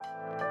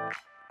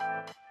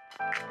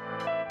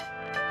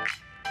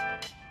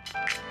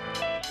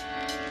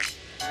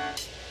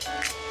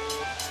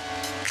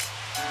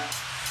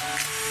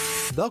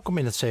Welkom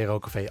in het CRO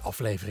Café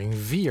aflevering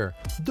 4.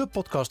 De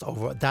podcast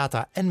over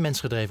data en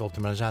mensgedreven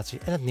optimalisatie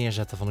en het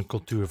neerzetten van een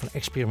cultuur van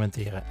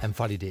experimenteren en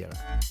valideren.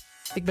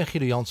 Ik ben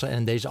Guido Jansen en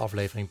in deze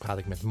aflevering praat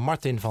ik met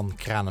Martin van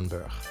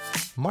Kranenburg.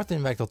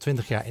 Martin werkt al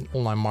 20 jaar in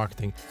online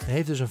marketing en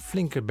heeft dus een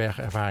flinke berg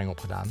ervaring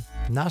opgedaan.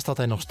 Naast dat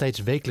hij nog steeds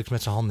wekelijks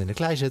met zijn handen in de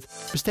klei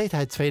zit, besteedt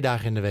hij 2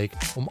 dagen in de week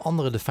om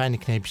anderen de fijne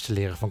kneepjes te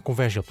leren van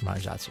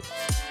conversieoptimalisatie.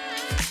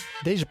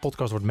 Deze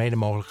podcast wordt mede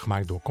mogelijk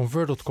gemaakt door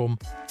Convert.com,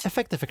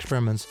 Effective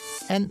Experiments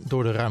en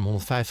door de ruim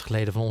 150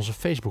 leden van onze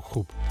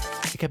Facebookgroep.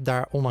 Ik heb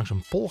daar onlangs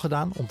een poll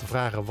gedaan om te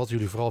vragen wat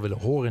jullie vooral willen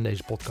horen in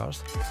deze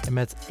podcast. En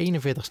met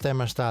 41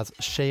 stemmen staat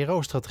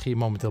CRO-strategie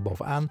momenteel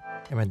bovenaan.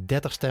 En met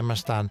 30 stemmen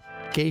staan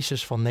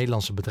cases van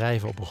Nederlandse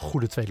bedrijven op een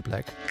goede tweede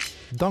plek.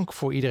 Dank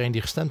voor iedereen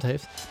die gestemd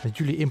heeft. Met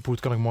jullie input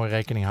kan ik mooi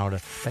rekening houden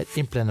bij het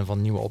inplannen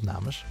van nieuwe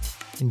opnames.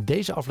 In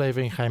deze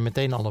aflevering ga je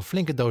meteen al een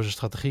flinke dosis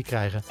strategie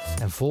krijgen.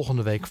 En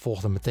volgende week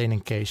volgt er meteen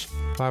een case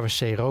waar we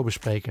CRO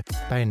bespreken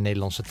bij een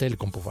Nederlandse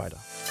telecomprovider.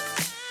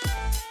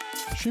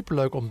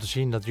 Superleuk om te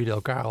zien dat jullie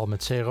elkaar al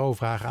met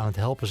CRO-vragen aan het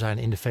helpen zijn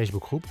in de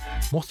Facebookgroep.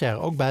 Mocht jij er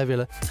ook bij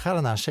willen, ga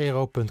dan naar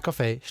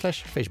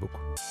cro.café/Facebook.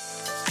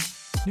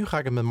 Nu ga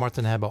ik het met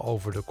Martin hebben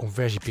over de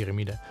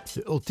conversiepyramide,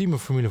 de ultieme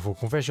formule voor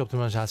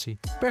conversieoptimalisatie,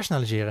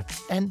 personaliseren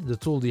en de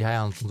tool die hij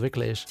aan het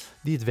ontwikkelen is,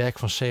 die het werk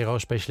van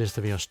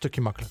CRO-specialisten weer een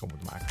stukje makkelijker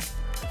moet maken.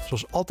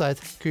 Zoals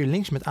altijd kun je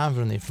links met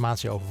aanvullende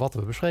informatie over wat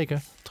we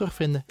bespreken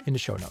terugvinden in de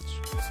show notes.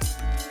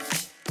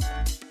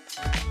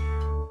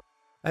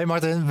 Hey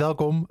Martin,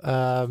 welkom.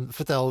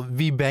 Vertel,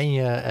 wie ben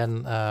je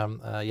en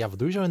wat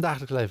doe je zo in het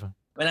dagelijks leven?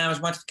 Mijn naam is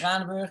Martin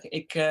Kranenburg.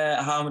 Ik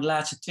hou me de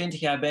laatste 20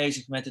 jaar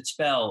bezig met het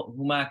spel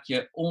hoe maak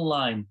je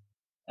online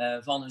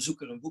van een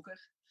zoeker een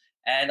boeker.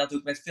 En dat doe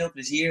ik met veel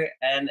plezier.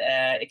 En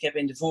ik heb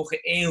in de vorige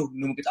eeuw,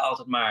 noem ik het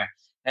altijd maar,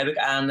 heb ik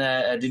aan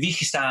de wieg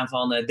gestaan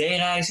van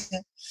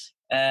D-reizen.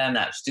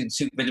 Dat is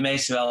natuurlijk bij de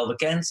meesten wel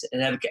bekend. En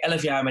dat heb ik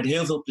 11 jaar met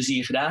heel veel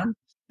plezier gedaan.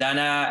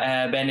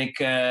 Daarna ben ik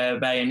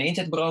bij een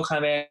internetbureau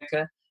gaan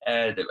werken.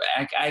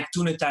 Eigenlijk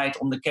toen de tijd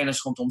om de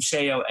kennis rondom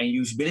SEO en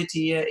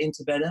usability in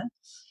te bedden.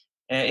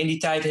 In die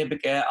tijd heb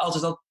ik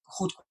altijd ook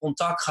goed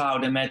contact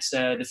gehouden met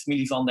de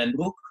familie van den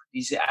Broek.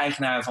 Die is de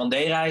eigenaar van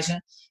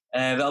D-reizen.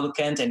 Wel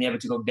bekend. En die hebben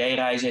natuurlijk ook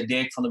D-reizen.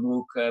 Dirk van den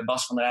Broek,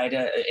 Bas van der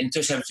Rijden.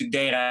 Intussen hebben we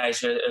natuurlijk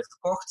D-reizen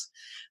verkocht.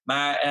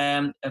 Maar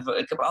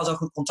ik heb altijd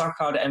goed contact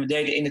gehouden. En we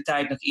deden in de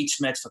tijd nog iets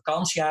met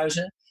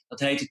vakantiehuizen. Dat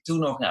heette toen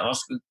nog,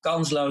 was een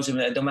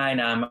kansloze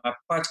domeinnaam,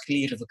 maar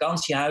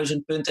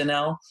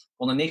particulierevakantiehuizen.nl.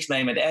 Kon er niks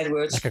mee met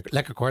AdWords.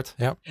 Lekker kort,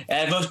 ja.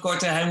 Hij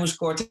moest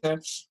korter.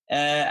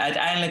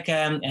 Uiteindelijk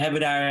hebben we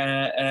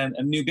daar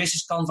een nieuw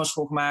business canvas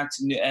voor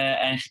gemaakt.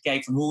 En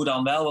gekeken van hoe we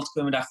dan wel, wat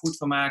kunnen we daar goed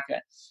van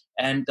maken.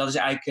 En dat is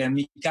eigenlijk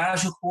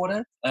Mikazu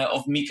geworden,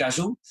 of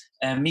Mikazu.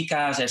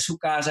 Mikasa en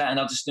Sukasa. En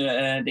dat is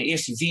de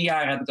eerste 4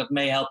 jaar heb ik dat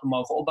mee helpen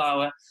mogen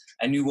opbouwen.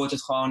 En nu wordt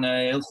het gewoon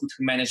heel goed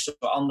gemanaged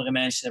door andere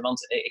mensen.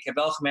 Want ik heb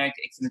wel gemerkt,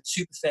 ik vind het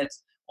super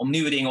vet om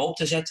nieuwe dingen op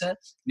te zetten.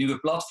 Nieuwe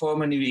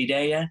platformen, nieuwe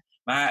ideeën.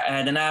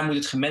 Maar daarna moet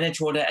het gemanaged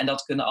worden. En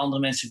dat kunnen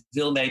andere mensen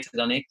veel beter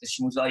dan ik. Dus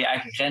je moet wel je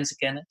eigen grenzen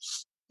kennen.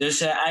 Dus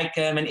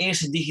mijn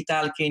eerste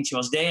digitale kindje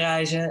was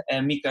D-reizen,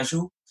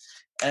 Mikazu.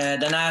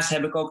 Daarnaast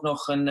heb ik ook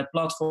nog een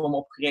platform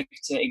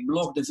opgericht. Ik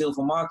blogde veel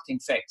voor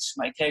Marketing Facts.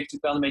 Maar ik kreeg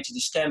natuurlijk wel een beetje de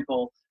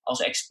stempel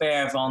als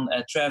expert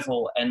van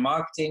travel en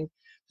marketing.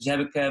 Dus heb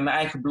ik mijn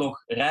eigen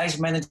blog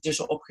Reismanagers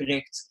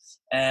opgericht.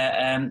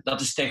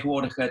 Dat is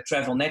tegenwoordig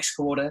Travel Next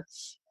geworden.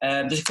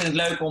 Dus ik vind het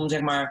leuk om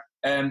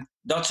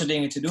dat soort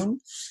dingen te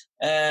doen.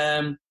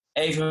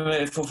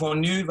 Even voor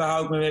nu, waar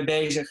hou ik me mee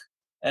bezig?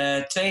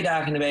 2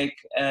 dagen in de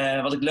week.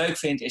 Wat ik leuk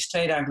vind is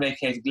 2 dagen in de week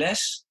geef ik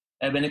les.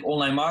 Ben ik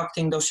online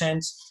marketing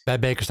docent. Bij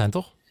Bekenstein,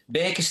 toch?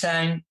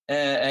 Bekenstein,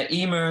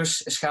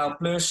 e-mers, Schaal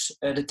Plus,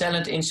 de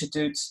Talent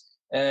Instituut,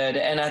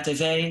 de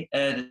NATV,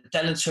 de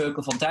Talent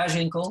Circle van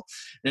Thuiswinkel.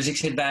 Dus ik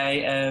zit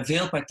bij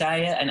veel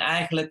partijen en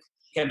eigenlijk,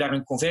 ik heb daar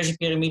een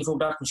conversiepyramide voor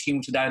bedacht. Misschien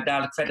moeten we daar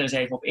dadelijk verder eens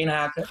even op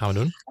inhaken. Gaan we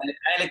doen. En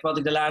eigenlijk wat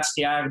ik de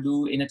laatste jaren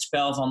doe in het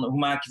spel van hoe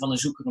maak je van een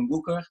zoeker een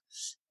boeker,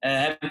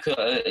 heb ik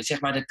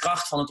de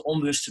kracht van het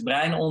onbewuste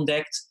brein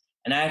ontdekt.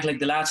 En eigenlijk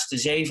de laatste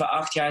 7,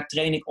 8 jaar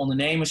train ik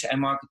ondernemers en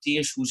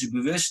marketeers hoe ze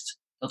bewust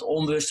dat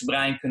onbewuste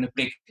brein kunnen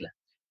prikkelen.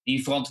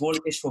 Die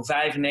verantwoordelijk is voor 95%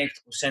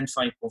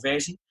 van je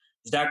conversie.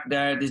 Dus daar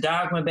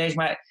hou ik mee bezig.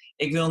 Maar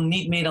ik wil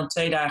niet meer dan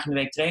 2 dagen in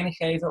de week training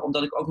geven,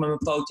 omdat ik ook met mijn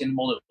poten in de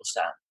modder wil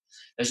staan.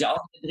 Dus de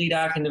andere 3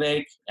 dagen in de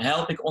week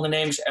help ik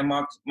ondernemers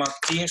en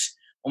marketeers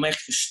om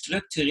echt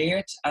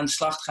gestructureerd aan de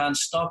slag te gaan,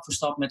 stap voor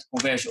stap met de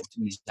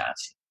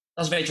conversieoptimalisatie.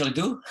 Dat is een beetje wat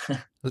ik doe.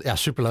 Ja,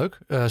 superleuk.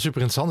 Super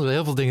interessant.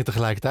 Heel veel dingen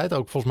tegelijkertijd.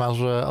 Ook volgens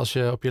mij als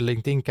je op je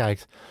LinkedIn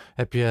kijkt,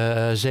 heb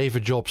je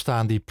 7 jobs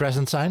staan die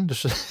present zijn.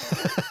 Dus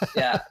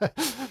ja,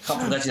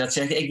 grappig dat je dat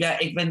zegt.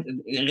 Ik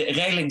ben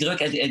redelijk druk.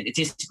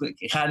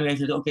 Ik ga nu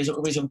even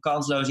ook weer zo'n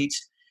kansloos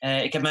iets.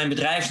 Ik heb mijn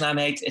bedrijfsnaam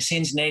heet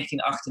sinds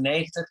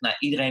 1998. Nou,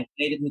 iedereen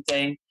weet het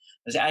meteen.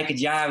 Dat is eigenlijk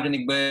het jaar waarin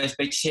ik een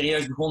beetje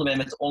serieus begonnen ben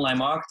met online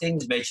marketing.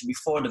 Dus een beetje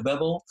before the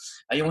bubble.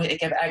 Maar jongens, ik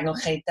heb eigenlijk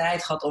nog geen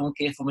tijd gehad om een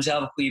keer voor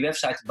mezelf een goede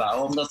website te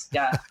bouwen. Omdat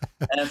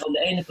van de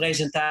ene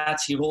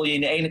presentatie rol je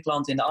in de ene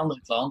klant in de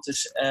andere klant.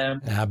 Dus,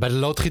 bij de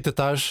loodgieter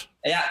thuis.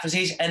 Ja,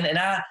 precies. En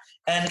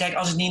kijk,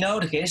 als het niet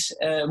nodig is,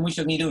 moet je het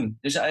ook niet doen.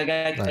 Dus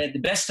de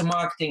beste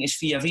marketing is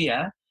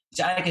via. Dus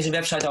eigenlijk is een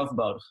website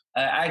overbodig.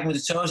 Eigenlijk moet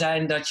het zo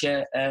zijn dat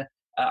je,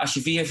 als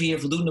je via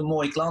voldoende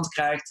mooie klanten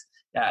krijgt,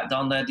 ja,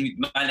 dan maar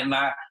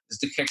dat is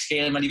natuurlijk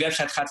gekscherend, maar die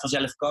website gaat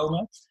vanzelf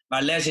komen.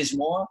 Maar less is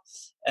more.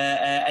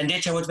 En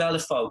dit jaar wordt wel de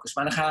focus.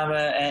 Maar dan gaan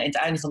we in het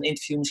einde van het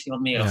interview misschien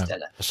wat meer over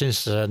vertellen.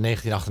 Sinds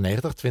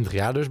 1998, 20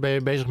 jaar dus, ben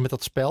je bezig met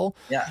dat spel.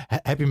 Ja.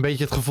 Heb je een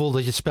beetje het gevoel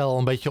dat je het spel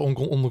een beetje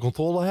onder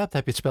controle hebt?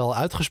 Heb je het spel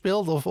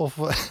uitgespeeld?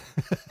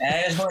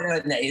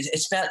 Nee,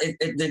 het spel,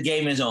 de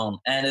game is on.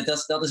 En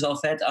dat is wel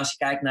vet als je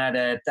kijkt naar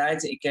de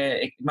tijd.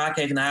 Ik maak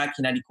even een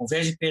haakje naar die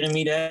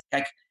conversiepyramide.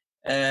 Kijk,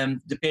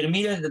 de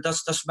piramide, dat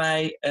is voor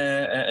mij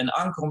een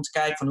anker om te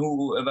kijken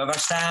van waar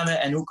staan we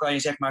en hoe kan je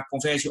zeg maar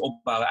conversie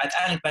opbouwen.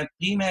 Uiteindelijk mijn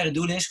primaire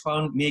doel is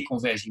gewoon meer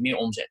conversie, meer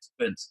omzet,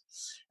 punt.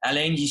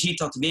 Alleen je ziet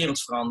dat de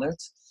wereld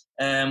verandert.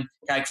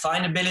 Kijk,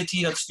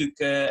 findability, dat is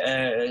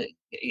natuurlijk,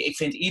 ik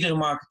vind iedere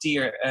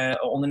marketeer,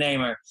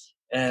 ondernemer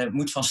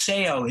moet van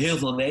SEO heel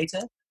veel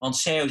weten. Want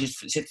SEO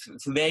zit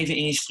verweven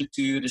in je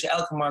structuur, dus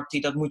elke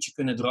marketeer, dat moet je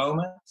kunnen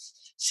dromen.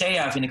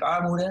 SEA vind ik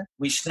armoede.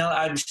 Moet je snel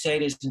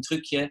uitbesteden, is een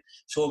trucje.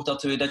 Zorg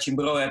dat je een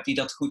bureau hebt die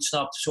dat goed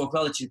snapt. Zorg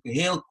wel dat je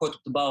heel kort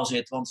op de bal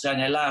zit. Want er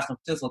zijn helaas nog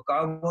te veel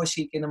cowboys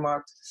zie ik in de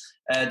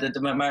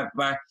markt.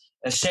 Maar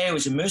SEO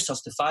is een must, dat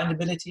is de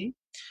findability.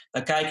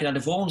 Dan kijk je naar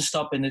de volgende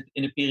stap in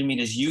de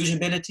piramide, is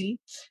usability.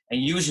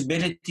 En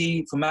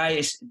usability, voor mij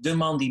is de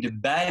man die de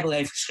Bijbel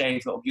heeft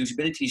geschreven op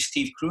usability, is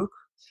Steve Krug.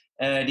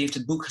 Die heeft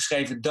het boek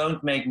geschreven,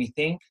 Don't Make Me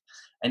Think.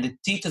 En de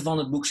titel van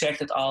het boek zegt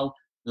het al.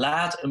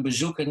 Laat een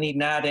bezoeker niet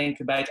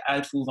nadenken bij het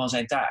uitvoeren van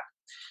zijn taak.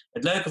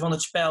 Het leuke van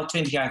het spel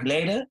 20 jaar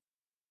geleden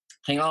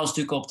ging alles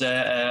natuurlijk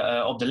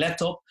op de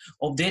laptop.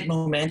 Op dit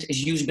moment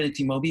is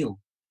usability mobiel.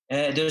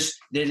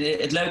 Dus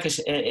het leuke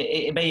is,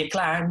 ben je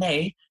klaar?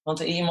 Nee, want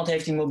iemand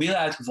heeft die mobiel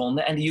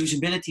uitgevonden en de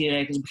usability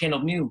regels beginnen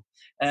opnieuw.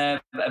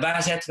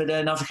 Waar zetten we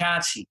de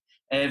navigatie?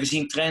 We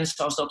zien trends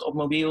zoals dat op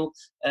mobiel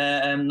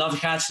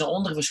navigatie naar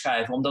onderen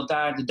verschuiven, omdat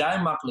daar de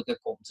duim makkelijker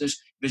komt.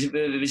 Dus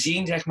we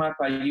zien, zeg maar,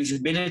 qua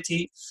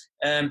usability,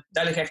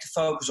 daar ligt echt de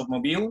focus op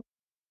mobiel.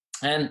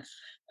 En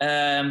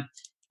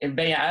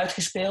ben je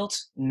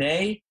uitgespeeld?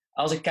 Nee.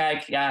 Als ik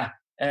kijk,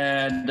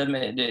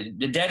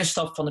 de derde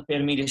stap van de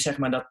piramide is zeg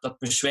maar dat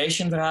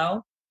persuasion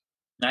verhaal.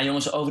 Nou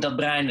jongens, over dat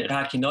brein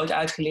raak je nooit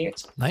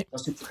uitgeleerd. Nee. Dat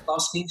is natuurlijk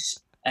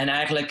fantastisch. En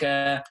eigenlijk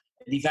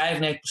die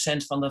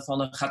 95% van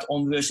de gaat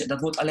onbewust.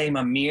 Dat wordt alleen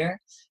maar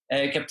meer.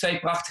 Ik heb 2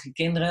 prachtige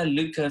kinderen.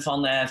 Luc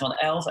van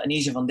 11 en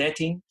Isa van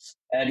 13.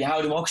 Die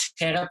houden me ook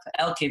scherp.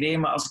 Elke keer weer.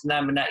 Maar als ik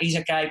naar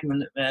Isa kijk,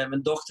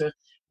 mijn dochter,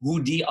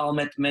 hoe die al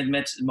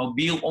met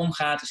mobiel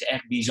omgaat, is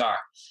echt bizar.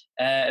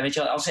 Weet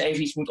je, als ze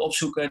even iets moet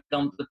opzoeken,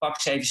 dan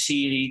pakt ze even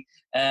Siri,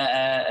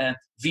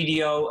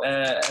 video.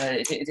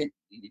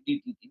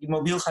 Die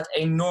mobiel gaat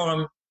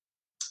enorm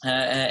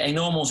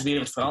onze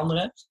wereld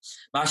veranderen.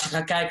 Maar als je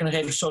gaat kijken nog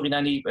even,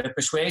 naar die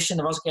persuasion,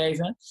 daar was ik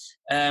even.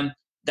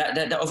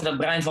 Over dat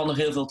brein valt nog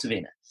heel veel te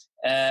winnen.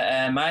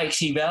 Maar ik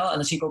zie wel, en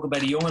dat zie ik ook bij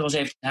de jongeren, was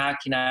even een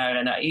haakje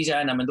naar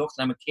Isa, naar mijn dochter,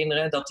 naar mijn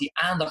kinderen, dat die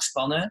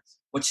aandachtspannen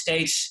wordt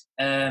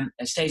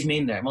steeds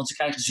minder. Want ze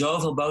krijgen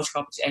zoveel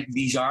boodschappen, het is echt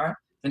bizar.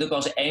 Ik vind het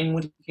ook wel eens eng,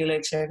 moet ik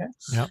eerlijk zeggen.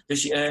 Ja.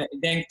 Dus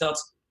ik denk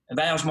dat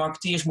wij als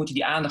marketeers moeten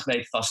die aandacht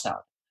weten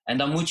vasthouden. En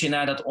dan moet je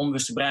naar dat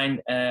onbewuste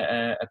brein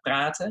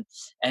praten.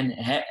 En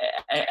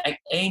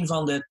een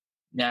van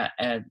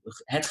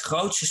het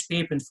grootste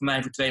speerpunt voor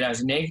mij voor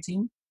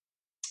 2019,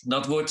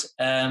 dat wordt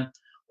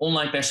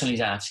online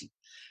personalisatie.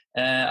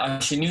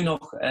 Als je nu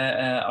nog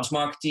als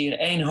marketeer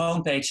 1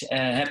 homepage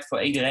hebt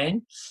voor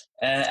iedereen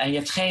en je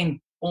hebt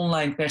geen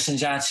online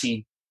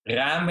personalisatie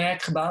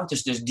raamwerk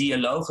gebouwd, dus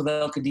dialogen,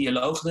 welke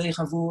dialoog wil je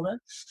gaan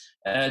voeren?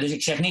 Dus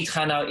ik zeg niet,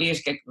 ga nou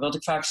eerst, kijk, wat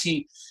ik vaak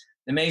zie,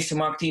 de meeste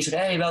marketeers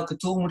zeggen, welke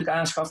tool moet ik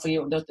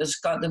aanschaffen?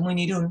 Dat moet je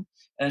niet doen.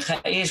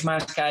 Ga eerst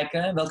maar eens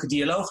kijken, welke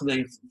dialogen wil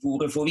je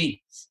voeren voor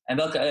wie? En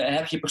welke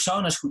heb je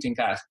persona's goed in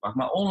kaart gebracht?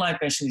 Maar online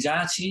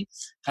personalisatie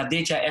gaat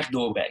dit jaar echt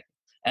doorbreken.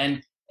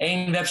 En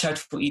 1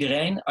 website voor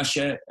iedereen.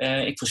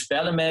 Ik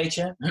voorspel een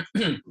beetje,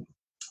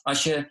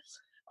 als je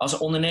als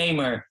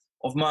ondernemer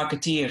of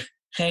marketeer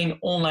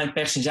geen online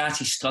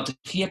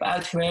personalisatiestrategie hebt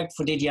uitgewerkt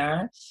voor dit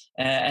jaar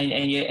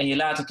en je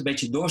laat het een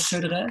beetje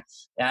doorsudderen.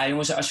 Ja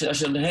jongens, als je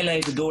het heel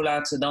even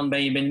doorlaat, dan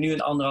ben je nu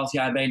een 1,5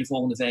 jaar de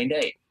volgende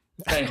V&D.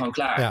 Dan ben je gewoon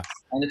klaar. Ja.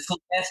 En het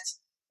voelt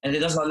echt, en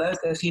dat is wel leuk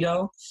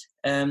Guido,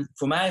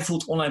 voor mij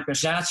voelt online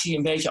personalisatie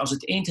een beetje als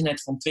het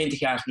internet van 20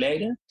 jaar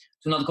geleden.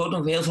 Toen had ik ook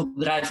nog heel veel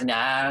bedrijven van,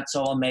 het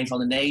zal wel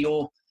meevallen. Nee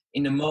joh,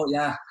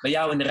 bij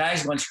jou in de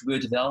reisbranche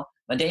gebeurt het wel.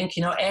 Maar denk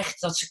je nou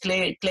echt dat ze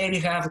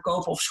kleding gaan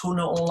verkopen of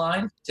schoenen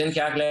online? 20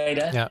 jaar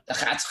geleden? Ja. Dat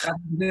gaat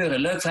gebeuren.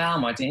 Leuk verhaal,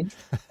 Martin.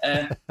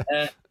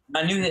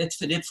 Maar nu,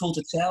 dit voelt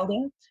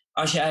hetzelfde.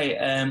 Als jij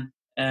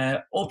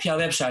op jouw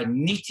website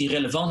niet die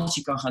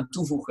relevantie kan gaan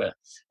toevoegen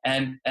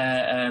en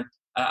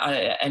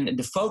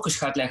de focus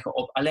gaat leggen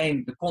op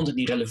alleen de content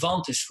die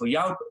relevant is voor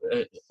jouw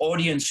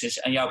audiences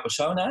en jouw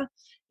persona.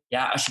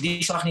 Ja, als je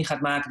die slag niet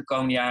gaat maken de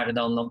komende jaren,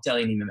 dan tel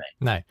je niet meer mee.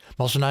 Nee, maar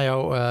als we naar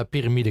jouw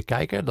piramide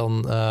kijken,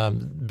 dan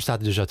bestaat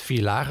die dus uit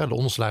 4 lagen. De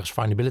onderste laag is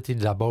findability,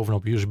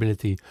 daarbovenop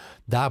usability,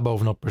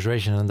 daarbovenop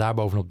persuasion en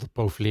daarbovenop het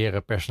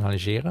profileren,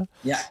 personaliseren.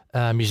 Ja.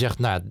 Je zegt,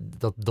 nou,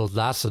 dat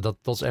laatste, dat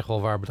is echt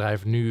wel waar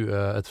bedrijven nu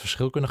het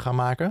verschil kunnen gaan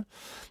maken.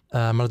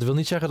 Maar dat wil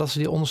niet zeggen dat ze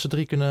die onderste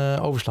 3 kunnen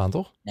overslaan,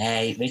 toch?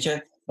 Nee, weet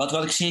je,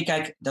 wat ik zie,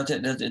 kijk,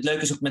 het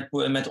leuke is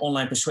ook met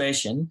online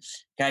persuasion.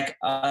 Kijk,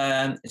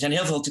 er zijn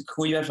heel veel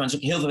goede websites, maar er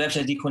zijn ook heel veel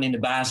websites die gewoon in de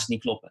basis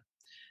niet kloppen.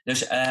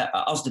 Dus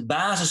als de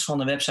basis van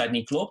de website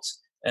niet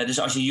klopt, dus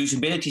als je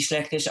usability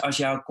slecht is, als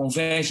jouw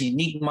conversie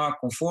niet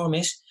marktconform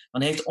is,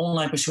 dan heeft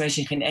online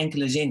persuasion geen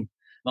enkele zin.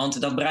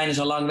 Want dat brein is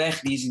al lang weg,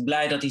 die is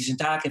blij dat hij zijn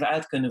taak heeft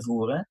uit kunnen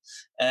voeren.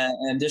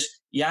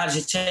 Dus ja, er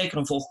zit zeker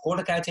een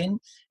volgordelijkheid in.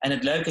 En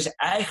het leuke is,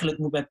 eigenlijk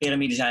moet bij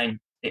piramide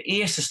zijn, de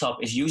eerste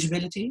stap is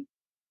usability.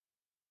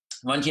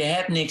 Want je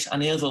hebt niks aan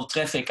heel veel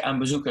traffic, aan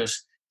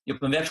bezoekers die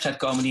op een website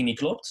komen die niet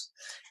klopt.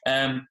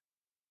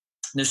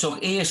 Dus zorg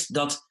eerst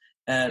dat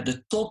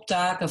de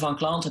toptaken van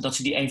klanten, dat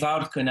ze die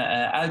eenvoudig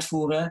kunnen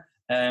uitvoeren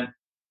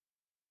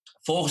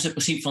volgens het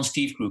principe van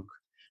Steve Krug.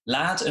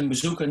 Laat een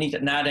bezoeker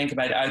niet nadenken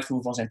bij de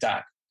uitvoering van zijn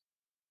taak.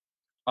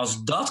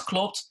 Als dat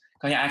klopt,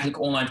 kan je eigenlijk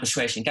online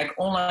persuasion. Kijk,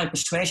 online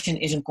persuasion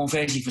is een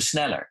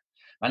conversieversneller.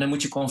 Maar dan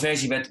moet je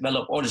conversiewet wel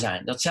op orde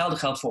zijn. Datzelfde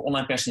geldt voor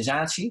online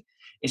personalisatie.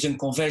 Is een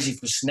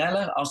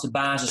conversieversneller als de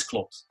basis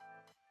klopt.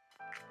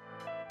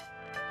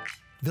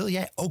 Wil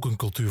jij ook een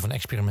cultuur van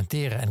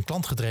experimenteren en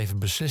klantgedreven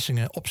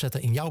beslissingen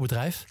opzetten in jouw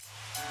bedrijf?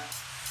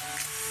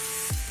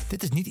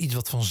 Dit is niet iets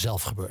wat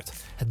vanzelf gebeurt.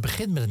 Het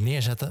begint met het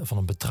neerzetten van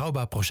een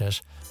betrouwbaar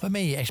proces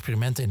waarmee je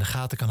experimenten in de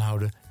gaten kan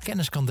houden,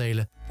 kennis kan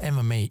delen en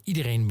waarmee je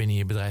iedereen binnen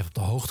je bedrijf op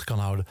de hoogte kan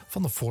houden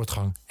van de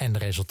voortgang en de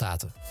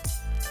resultaten.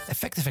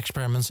 Effective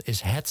Experiments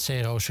is het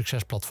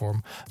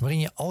CRO-succesplatform waarin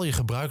je al je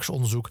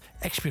gebruikersonderzoek,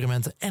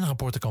 experimenten en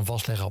rapporten kan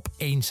vastleggen op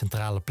één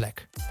centrale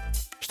plek.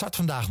 Start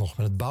vandaag nog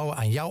met het bouwen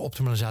aan jouw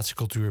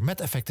optimalisatiecultuur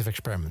met Effective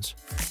Experiments.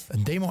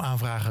 Een demo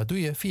aanvragen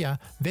doe je via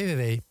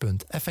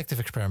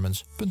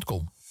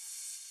www.effectiveexperiments.com.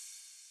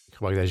 Ik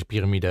gebruik deze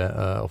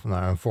piramide of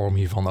een vorm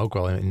hiervan ook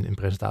wel in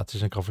presentaties.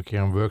 En ik gaf een keer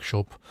een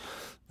workshop.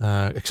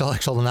 Ik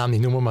zal de naam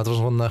niet noemen, maar het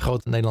was een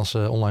grote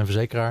Nederlandse online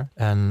verzekeraar.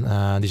 En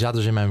die zaten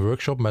dus in mijn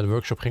workshop. Maar de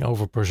workshop ging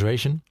over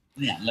persuasion.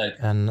 Ja, leuk.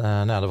 En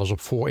dat was op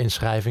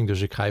voorinschrijving.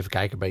 Dus ik ga even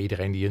kijken bij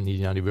iedereen die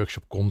naar die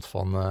workshop komt.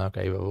 Van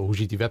oké, hoe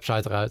ziet die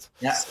website eruit?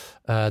 Ja.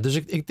 Dus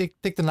ik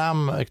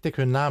tik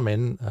hun naam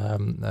in.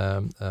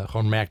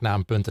 Gewoon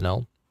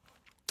merknaam.nl.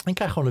 En ik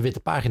krijg gewoon een witte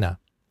pagina.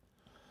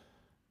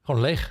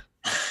 Gewoon leeg.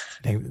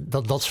 Ik denk,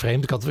 dat is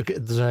vreemd.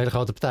 Het is een hele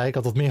grote partij. Ik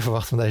had wat meer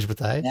verwacht van deze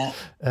partij. Ja.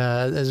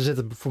 Ze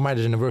zitten voor mij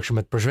dus in een workshop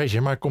met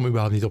persuasion, maar ik kom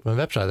überhaupt niet op hun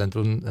website.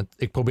 En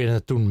ik probeerde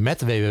het toen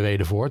met www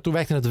ervoor. Toen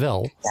werkte het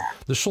wel. Ja.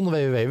 Dus zonder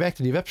www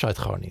werkte die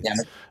website gewoon niet.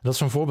 Ja, dat is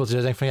een voorbeeld.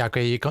 Je denkt van ja,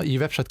 je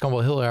website kan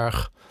wel heel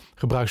erg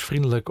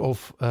gebruiksvriendelijk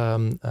of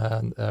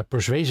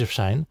persuasive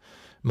zijn.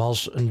 Maar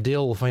als een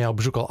deel van jouw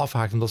bezoek al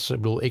afhaakt, omdat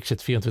ik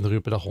zit 24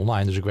 uur per dag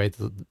online, dus ik weet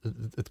dat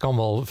het kan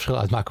wel verschil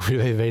uitmaken of je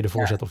www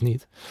ervoor zet of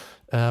niet.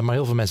 Maar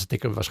heel veel mensen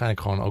tikken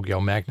waarschijnlijk gewoon ook jouw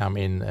merknaam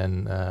in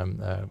en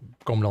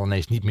komen dan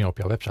ineens niet meer op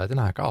jouw website en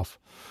haken af.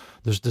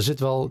 Dus er zit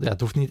wel,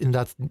 het hoeft niet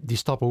inderdaad, die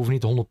stappen hoeven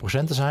niet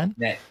 100% te zijn,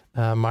 nee.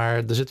 Maar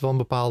er zit wel een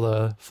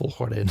bepaalde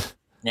volgorde in.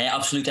 Nee,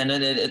 absoluut. En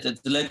het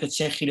leuke dat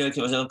zeg je,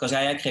 zoals ik al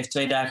zei, ik geef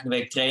 2 dagen in de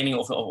week training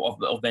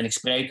of ben ik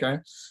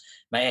spreker.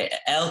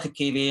 Maar elke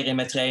keer weer in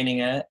mijn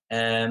trainingen,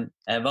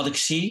 wat ik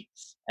zie,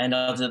 en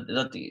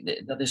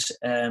dat is,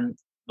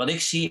 wat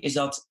ik zie is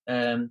dat,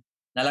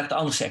 laat ik het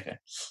anders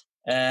zeggen.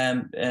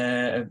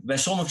 Bij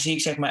sommigen zie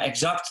ik zeg maar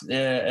exact,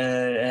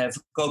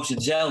 verkopen ze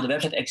dezelfde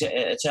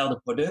website, hetzelfde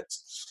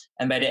product.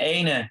 En bij de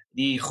ene,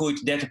 die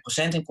groeit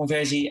 30% in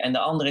conversie en de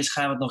andere is,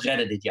 gaan we het nog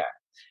redden dit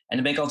jaar. En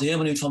dan ben ik altijd heel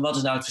benieuwd van, wat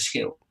is nou het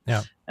verschil?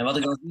 Ja. En wat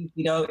ik dan zie,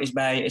 Guido,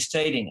 is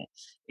 2 dingen.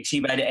 Ik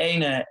zie bij de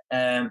ene,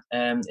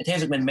 het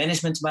heeft ook met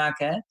management te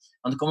maken. Hè?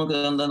 Want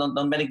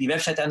dan ben ik die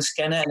website aan het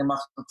scannen en dan mag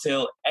ik ook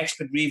veel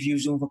expert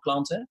reviews doen voor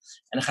klanten. En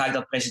dan ga ik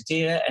dat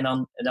presenteren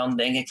en dan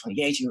denk ik van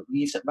jeetje,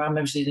 waarom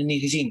hebben ze dit nog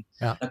niet gezien?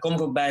 Ja. Dan kom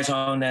ik ook bij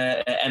zo'n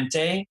MT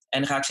en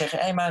dan ga ik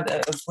zeggen, maar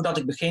voordat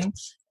ik begin,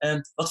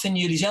 wat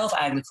vinden jullie zelf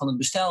eigenlijk van het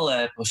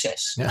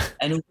bestelproces? Ja.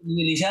 En hoe vinden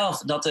jullie zelf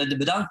dat de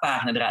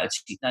bedankpagina eruit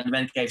ziet? Nou, dan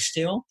ben ik even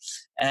stil.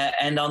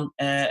 En dan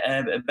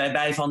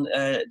bij van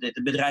het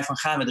bedrijf van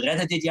gaan we het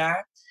redden dit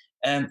jaar?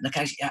 Dan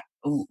kijk je,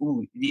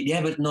 die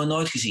hebben het nog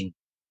nooit gezien.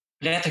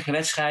 Prettige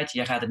wedstrijd,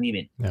 jij gaat het niet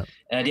winnen. Ja.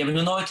 Die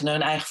hebben nog nooit naar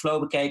hun eigen flow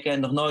bekeken,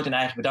 nog nooit een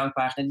eigen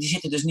bedankpagina. Die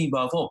zitten dus niet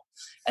bovenop.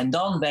 En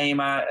dan ben je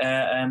maar,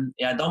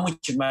 dan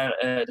moet je maar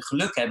het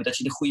geluk hebben dat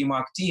je de goede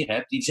marketeer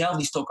hebt die zelf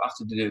die stok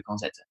achter de deur kan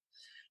zetten.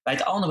 Bij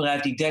het andere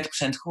bedrijf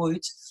die 30%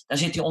 groeit, daar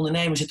zit die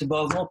ondernemer er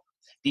bovenop.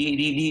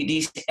 Die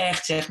is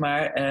echt zeg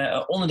maar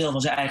onderdeel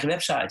van zijn eigen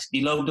website.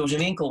 Die loopt door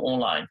zijn winkel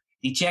online.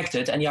 die checkt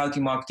het en die houdt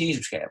die marketeers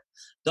op scherp.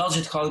 Dat is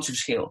het grootste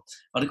verschil.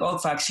 Wat ik ook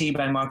vaak zie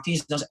bij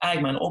marketeers, dat is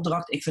eigenlijk mijn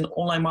opdracht. Ik vind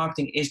online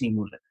marketing is niet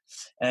moeilijk.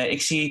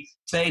 Ik zie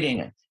 2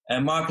 dingen.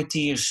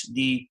 Marketeers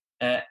die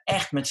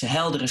echt met z'n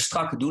heldere,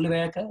 strakke doelen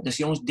werken. Dus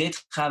jongens,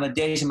 dit gaan we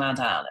deze maand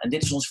halen. En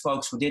dit is onze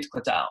focus voor dit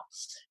kwartaal.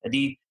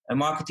 Die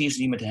marketeers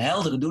die met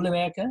heldere doelen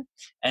werken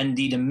en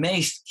die de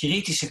meest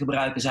kritische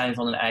gebruiker zijn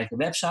van hun eigen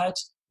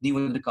website, die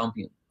worden de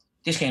kampioen.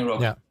 Het is geen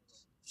rocket. Ja.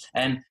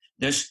 En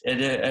dus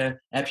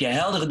heb je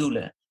heldere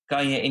doelen,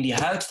 kan je in die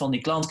huid van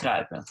die klant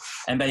kruipen.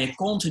 En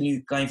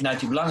kan je vanuit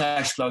die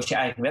belangrijkste flows je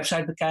eigen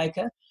website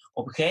bekijken.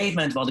 Op een gegeven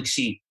moment wat ik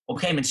zie, op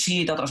een gegeven moment zie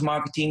je dat als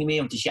marketeer niet meer,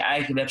 want het is je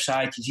eigen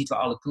website, je ziet waar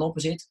alle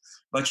knoppen zitten.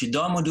 Wat je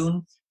dan moet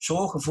doen,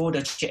 zorg ervoor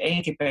dat je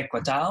 1 keer per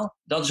kwartaal,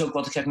 dat is ook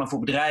wat ik zeg maar voor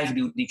bedrijven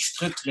doe, die ik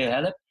structureel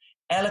help.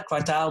 Elk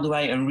kwartaal doen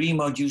wij een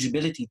remote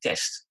usability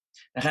test.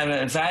 Dan gaan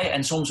we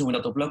en soms doen we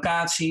dat op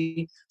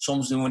locatie,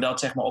 soms doen we dat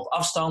zeg maar op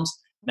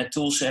afstand. Met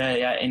tools,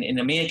 in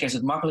Amerika is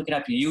het makkelijker,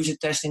 heb je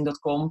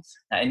usertesting.com.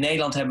 Nou, in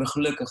Nederland hebben we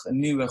gelukkig een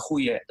nieuwe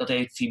goede, dat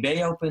heet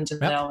Vibeo.nl.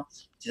 Ja.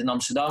 Het is in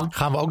Amsterdam.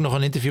 Gaan we ook nog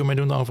een interview mee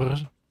doen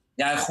overigens?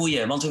 Ja, een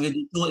goede, want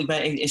die tool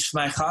is voor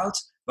mij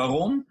goud.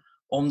 Waarom?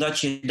 Omdat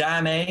je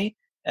daarmee,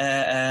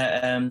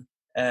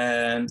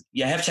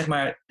 je hebt zeg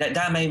maar,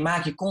 daarmee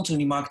maak je continu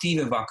die marketeer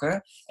weer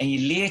wakker en je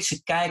leert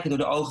ze kijken door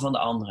de ogen van de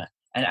anderen.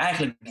 En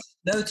eigenlijk de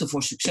sleutel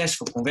voor succes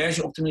voor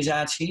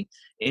conversieoptimalisatie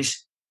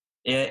is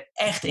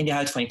echt in die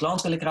huid van je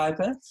klant willen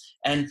kruipen.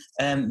 En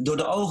door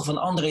de ogen van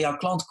anderen jouw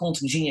klant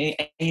continu zien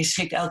en je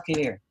schrikt elke keer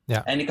weer.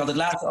 Ja. En ik had het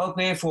laatst ook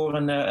weer voor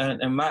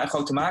een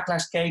grote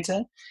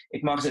makelaarsketen.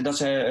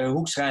 Dat is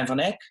Hoekstra en Van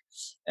Eck.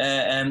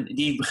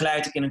 Die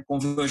begeleid ik in een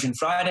Conversion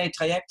Friday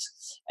traject.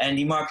 En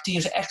die marketeer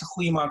is echt een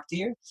goede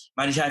marketeer.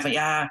 Maar die zei van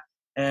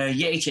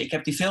jeetje, ik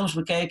heb die films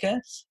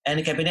bekeken. En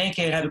ik heb in 1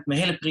 keer mijn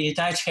hele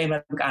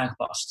prioriteitsschema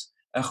aangepast.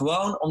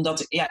 Gewoon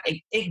omdat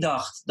ik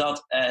dacht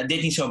dat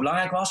dit niet zo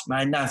belangrijk was.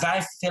 Maar na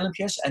 5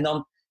 filmpjes, en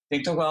dan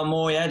vind ik toch wel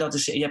mooi, hè,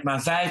 je hebt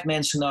maar 5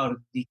 mensen nodig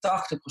die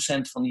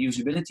 80% van de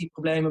usability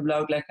problemen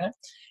blootleggen.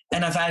 En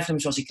na 5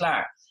 filmpjes was hij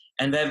klaar.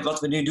 En wat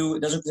we nu doen,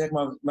 dat is ook zeg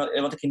maar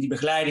wat ik in die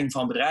begeleiding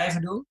van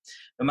bedrijven doe.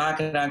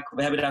 We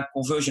hebben daar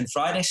Conversion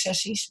Friday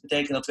sessies. Dat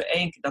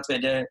betekent dat we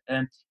in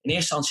eerste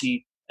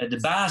instantie de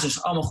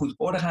basis allemaal goed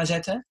op orde gaan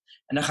zetten.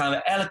 En dan gaan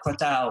we elk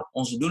kwartaal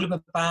onze doelen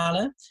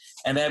bepalen.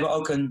 En we hebben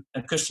ook een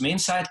Custom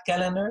Insight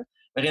Calendar,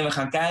 waarin we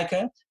gaan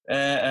kijken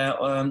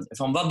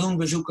van wat doen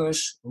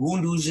bezoekers,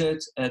 hoe doen ze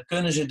het,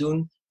 kunnen ze het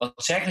doen, wat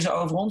zeggen ze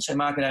over ons. En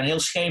maken daar een heel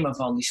schema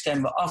van, die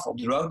stemmen we af op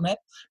de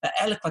roadmap. Maar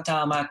elk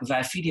kwartaal maken we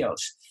 5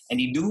 video's. En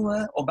die doen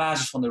we op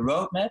basis van de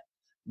roadmap.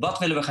 Wat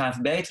willen we gaan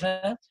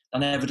verbeteren?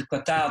 Dan hebben we het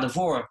kwartaal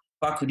daarvoor,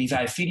 pakken we die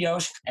 5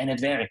 video's en het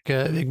werkt.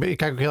 Ik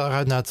kijk ook heel erg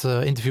uit naar het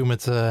interview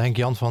met Henk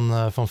Jan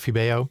van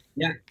Vibeo.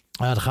 Ja.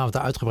 Daar gaan we het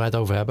daar uitgebreid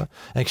over hebben.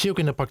 En ik zie ook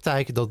in de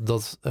praktijk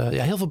dat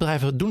heel veel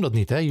bedrijven doen dat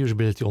niet, hè,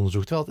 usability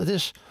onderzoek. Terwijl het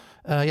is,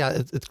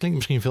 het klinkt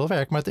misschien veel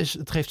werk, maar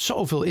het geeft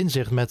zoveel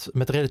inzicht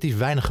met relatief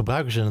weinig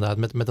gebruikers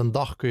inderdaad. Met een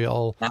dag kun je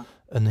al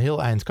een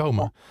heel eind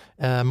komen.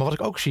 Maar wat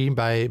ik ook zie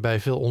bij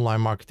veel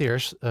online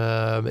marketeers,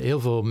 heel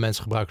veel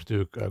mensen gebruiken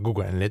natuurlijk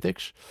Google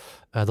Analytics.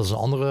 Dat is een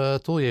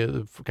andere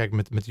tool. Kijk,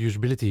 met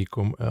usability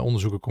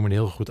onderzoeken kom je er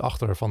heel goed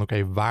achter van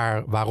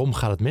waarom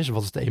gaat het mis?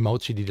 Wat is de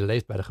emotie die er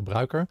leeft bij de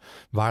gebruiker?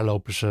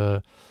 Waarom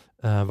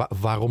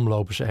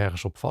lopen ze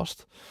ergens op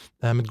vast?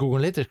 Met Google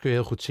Analytics kun je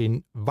heel goed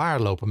zien waar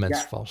lopen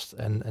mensen vast.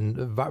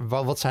 En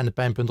wat zijn de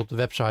pijnpunten op de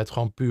website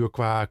gewoon puur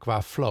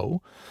qua flow.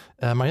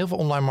 Maar heel veel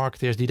online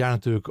marketeers die daar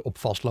natuurlijk op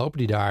vastlopen,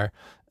 die daar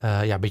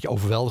een beetje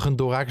overweldigend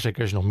door raken.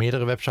 Zeker als je nog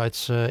meerdere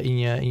websites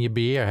in je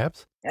beheer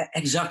hebt. Ja,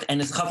 exact. En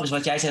het grappige is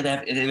wat jij zei, wij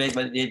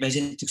zitten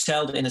natuurlijk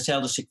zelden in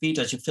hetzelfde circuit,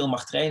 dat je veel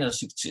mag trainen. Dat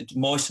is natuurlijk het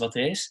mooiste wat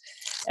er is.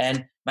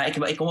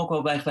 Maar ik kom ook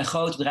wel bij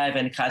grote bedrijven,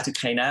 en ik ga natuurlijk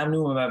geen naam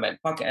noemen, maar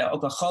ik pak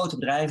ook wel grote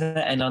bedrijven.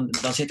 En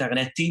dan zit daar een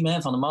net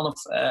team van een man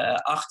of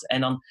 8.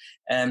 En dan,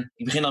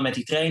 ik begin dan met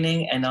die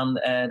training en dan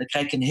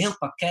krijg ik een heel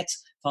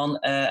pakket van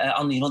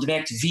want er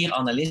werkten 4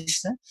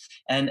 analisten.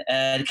 En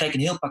dan kreeg ik een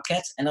heel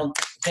pakket. En dan op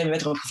een gegeven moment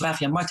werd er ook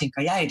gevraagd, Martin,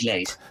 kan jij het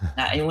lezen?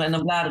 En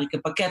dan blader ik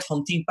een pakket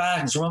van 10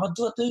 pagina's. Maar wat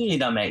doen jullie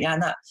daarmee?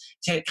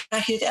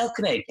 Krijg je dit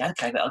elke week? Ja, dat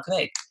krijgen we elke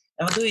week.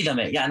 En wat doe je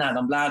daarmee?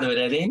 Dan bladeren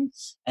we erin.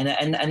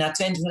 En na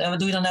 20 minuten, wat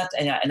doe je dan?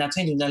 En na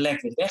 20 minuten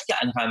leggen we het weg. Ja,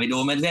 en dan gaan we weer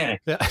door met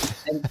werk. Ja.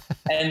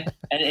 En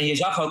je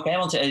zag ook,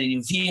 want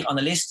 4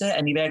 analisten.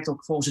 En die werkten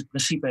ook volgens het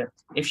principe,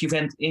 if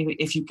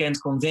you can't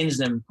convince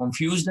them,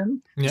 confuse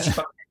them. Ja.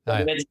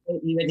 Dus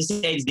die werden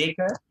steeds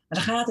dikker. Maar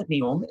daar gaat het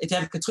niet om. Toen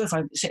heb ik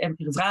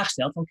een vraag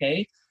gesteld van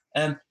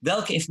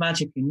welke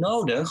informatie heb je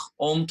nodig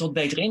om tot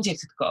beter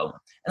inzichten te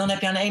komen? En dan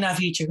heb je aan 1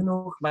 A4'tje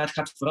genoeg, maar het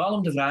gaat vooral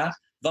om de vraag,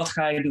 wat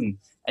ga je doen?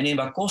 En in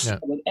waar kosten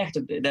hebben we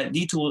echt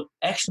die tool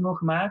extra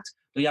gemaakt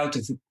door jou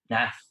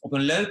op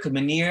een leuke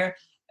manier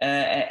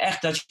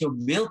echt dat je ook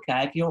wil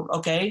kijken,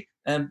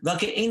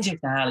 welke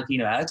inzichten haal ik hier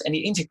nou uit? En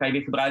die inzichten kan je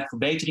weer gebruiken voor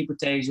betere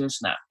hypotheses.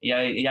 Nou,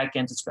 jij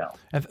kent het spel.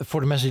 En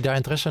voor de mensen die daar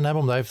interesse in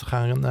hebben, om daar even te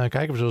gaan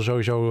kijken. We zullen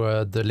sowieso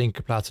de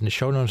link plaatsen in de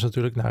show notes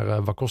natuurlijk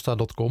naar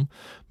wacosta.com.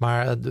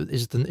 Maar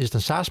is het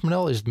een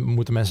SaaS-model?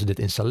 Moeten mensen dit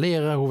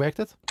installeren? Hoe werkt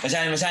het?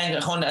 We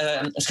zijn gewoon,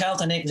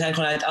 Scheld en ik, we zijn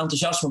gewoon uit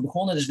enthousiasme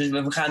begonnen. Dus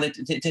we gaan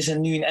het is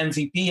nu een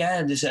MVP,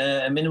 hè? Dus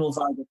een minimal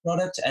viable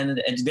product. En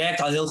het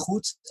werkt al heel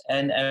goed.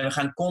 En we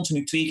gaan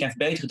continu tweaken en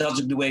verbeteren. Dat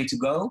is ook the way to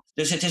go.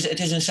 Dus het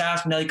is een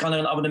SaaS-model. Je kan er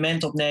een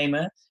abonnement op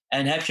nemen.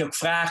 En heb je ook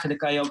vragen, dan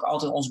kan je ook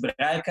altijd ons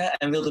bereiken.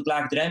 En wil het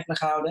laagdrempelig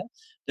houden.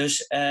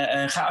 Dus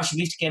ga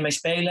alsjeblieft een keer mee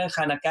spelen.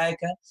 Ga naar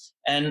kijken.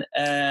 En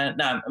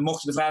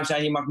mocht er de vraag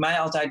zijn, je mag mij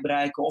altijd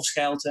bereiken of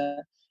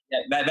Schelten.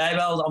 Ja, wij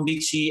hebben wel de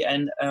ambitie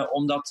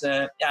om dat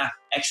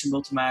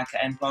actionable te maken.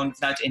 En gewoon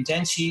vanuit de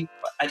intentie.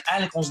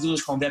 Uiteindelijk ons doel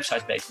is gewoon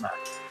websites beter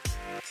maken.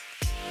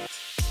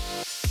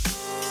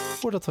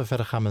 Voordat we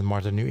verder gaan met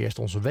Marten, nu eerst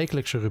onze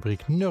wekelijkse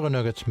rubriek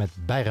Neuronuggets met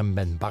Bayram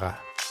Ben Barra.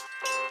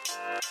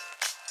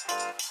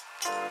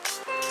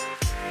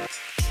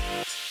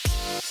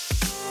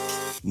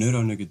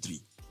 Neuronugget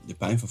 3. De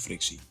pijn van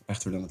frictie.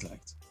 Echter dan het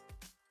lijkt.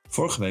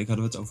 Vorige week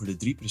hadden we het over de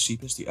 3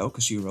 principes die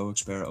elke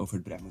CRO-expert over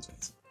het brein moet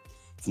weten.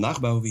 Vandaag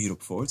bouwen we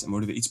hierop voort en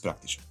worden we iets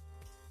praktischer.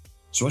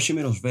 Zoals je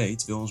inmiddels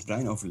weet, wil ons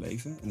brein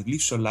overleven en het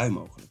liefst zo lui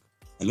mogelijk.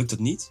 En lukt dat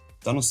niet,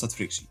 dan ontstaat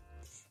frictie.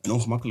 Een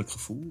ongemakkelijk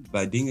gevoel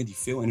bij dingen die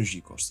veel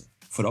energie kosten.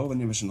 Vooral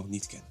wanneer we ze nog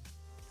niet kennen.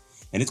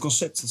 En dit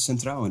concept staat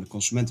centraal in de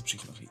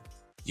consumentenpsychologie.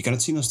 Je kan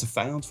het zien als de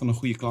vijand van een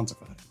goede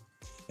klantervaring.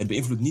 Het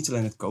beïnvloedt niet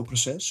alleen het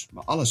koopproces,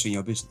 maar alles in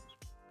jouw business.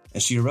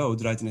 En CRO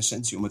draait in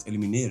essentie om het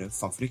elimineren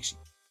van frictie.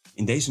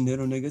 In deze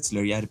Neuronugget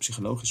leer jij de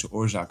psychologische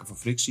oorzaken van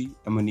frictie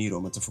en manieren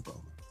om het te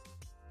voorkomen.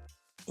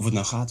 Of het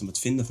nou gaat om het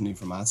vinden van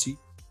informatie,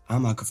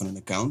 aanmaken van een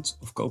account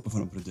of kopen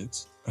van een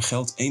product, er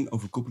geldt één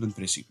overkoepelend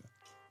principe.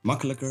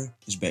 Makkelijker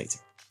is beter.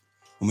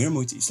 Hoe meer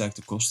moeite iets lijkt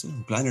te kosten,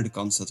 hoe kleiner de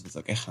kans dat we het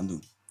ook echt gaan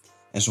doen.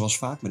 En zoals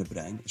vaak met het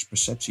brein is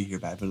perceptie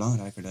hierbij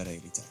belangrijker dan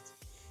realiteit.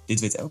 Dit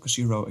weet elke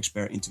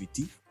CRO-expert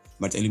intuïtief,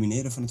 maar het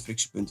elimineren van het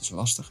frictiepunt is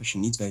lastig als je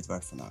niet weet waar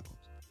het vandaan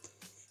komt.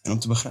 En om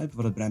te begrijpen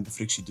wat het brein bij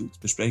frictie doet,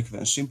 bespreken we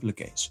een simpele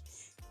case: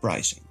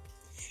 pricing.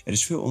 Er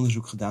is veel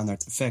onderzoek gedaan naar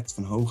het effect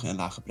van hoge en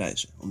lage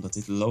prijzen, omdat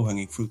dit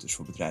low-hanging fruit is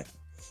voor bedrijven.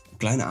 Een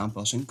kleine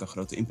aanpassing kan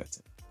grote impact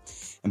hebben.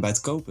 En bij het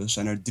kopen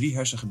zijn er 3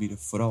 hersengebieden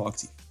vooral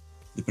actief.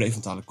 De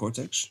prefrontale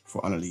cortex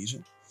voor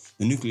analyse,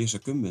 de nucleus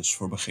accumbens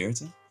voor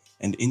begeerte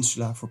en de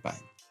insula voor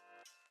pijn.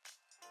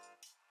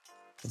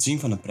 Het zien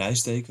van een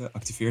prijsteken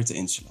activeert de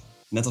insula,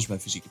 net als bij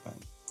fysieke pijn.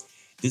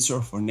 Dit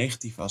zorgt voor een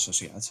negatieve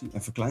associatie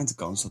en verkleint de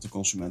kans dat de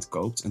consument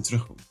koopt en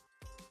terugkomt.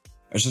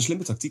 Er zijn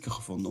slimme tactieken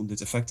gevonden om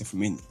dit effect te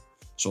verminderen,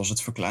 zoals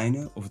het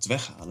verkleinen of het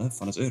weghalen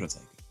van het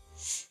euroteken.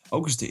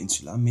 Ook is de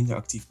insula minder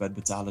actief bij het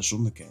betalen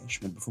zonder cash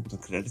met bijvoorbeeld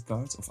een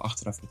creditcard of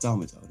achteraf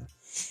betaalmethode.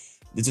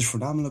 Dit is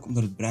voornamelijk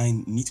omdat het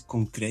brein niet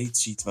concreet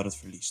ziet wat het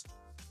verliest.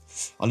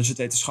 Al is het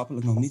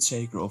wetenschappelijk nog niet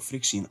zeker of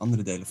frictie in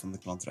andere delen van de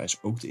klantreis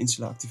ook de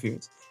insula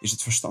activeert, is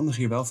het verstandig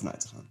hier wel vanuit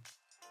te gaan.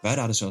 Wij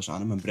raden zelfs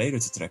aan om hem breder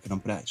te trekken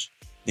dan prijs.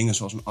 Dingen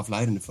zoals een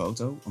afleidende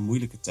foto, een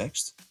moeilijke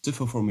tekst, te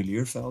veel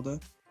formuliervelden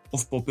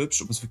of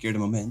pop-ups op het verkeerde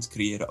moment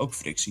creëren ook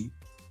frictie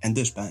en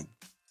dus pijn.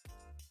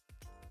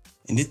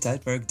 In dit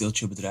tijdperk deelt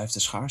je bedrijf de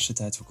schaarste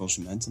tijd voor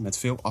consumenten met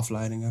veel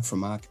afleidingen,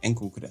 vermaak en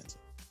concurrenten.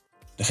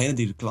 Degene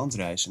die de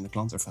klantreis en de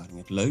klantervaring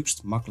het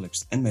leukst,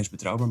 makkelijkst en meest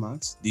betrouwbaar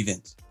maakt, die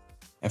wint.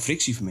 En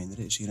frictie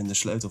verminderen is hierin de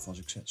sleutel van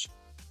succes.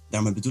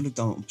 Daarmee bedoel ik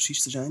dan, om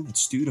precies te zijn, het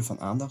sturen van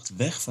aandacht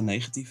weg van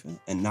negatieve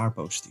en naar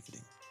positieve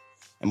dingen.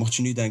 En mocht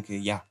je nu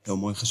denken, ja, heel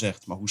mooi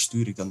gezegd, maar hoe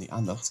stuur ik dan die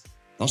aandacht?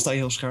 Dan sta je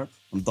heel scherp,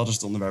 want dat is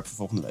het onderwerp voor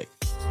volgende week.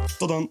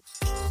 Tot dan!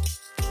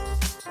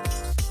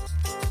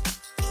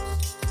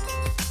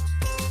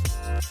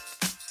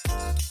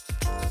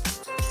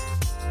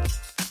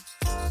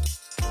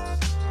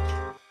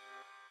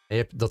 Je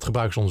hebt dat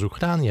gebruiksonderzoek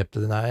gedaan, je hebt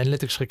naar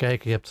analytics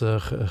gekeken, je hebt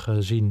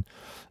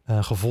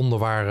gevonden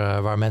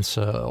waar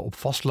mensen op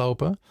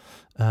vastlopen.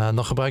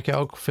 Dan gebruik je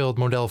ook veel het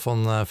model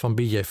van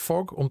BJ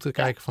Fogg om te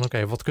kijken van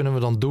oké, wat kunnen we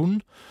dan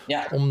doen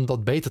om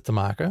dat beter te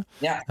maken?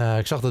 Ja.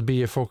 Ik zag dat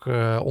BJ Fogg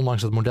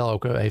onlangs het model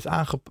ook heeft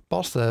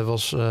aangepast.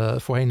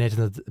 Voorheen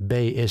heette het B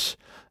is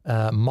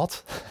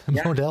MAT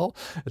model.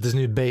 Het is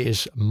nu B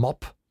is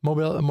MAP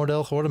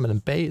model geworden met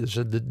een P. Dus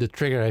de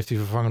trigger heeft hij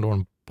vervangen door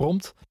een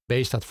prompt. B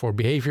staat voor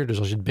behavior. Dus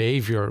als je het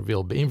behavior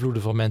wil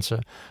beïnvloeden van mensen,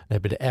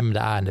 dan heb je de M, de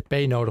A en de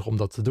P nodig om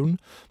dat te doen.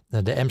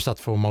 De M staat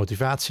voor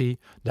motivatie,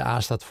 de A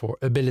staat voor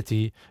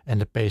ability en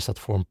de P staat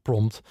voor een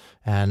prompt.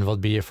 En wat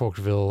B.J. Fogg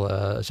wil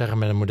zeggen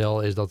met een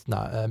model is dat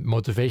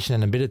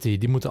motivation en ability,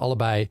 die moeten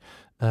allebei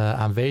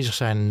aanwezig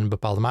zijn in een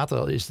bepaalde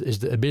mate. Is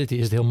de ability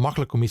is het heel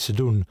makkelijk om iets te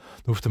doen.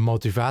 Dan hoeft de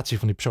motivatie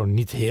van die persoon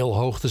niet heel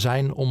hoog te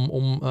zijn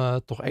om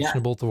toch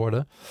actionable te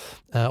worden.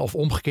 Of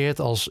omgekeerd,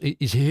 als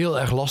iets heel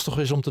erg lastig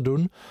is om te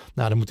doen,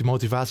 dan moet die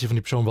motivatie van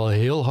die persoon wel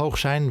heel hoog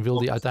zijn. Wil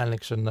die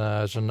uiteindelijk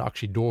zijn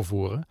actie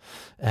doorvoeren.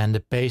 En de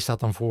P staat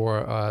dan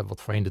voor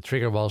wat voorheen de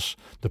trigger was,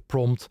 de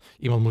prompt.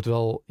 Iemand moet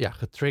wel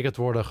getriggerd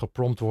worden,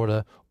 geprompt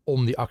worden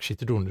om die actie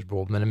te doen. Dus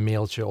bijvoorbeeld met een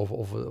mailtje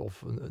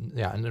of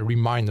een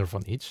reminder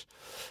van iets.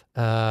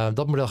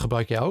 Dat model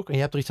gebruik jij ook en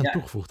je hebt er iets aan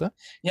toegevoegd, hè?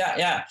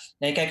 Ja.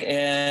 Nee, kijk,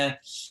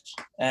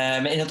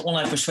 in dat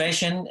online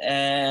persuasion,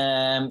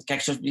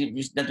 kijk,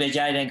 dat weet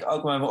jij denk ik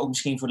ook, maar ook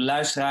misschien voor de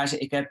luisteraars.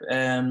 Ik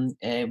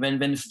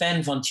ben een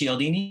fan van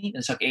Cialdini,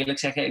 dat zou ik eerlijk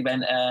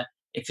zeggen.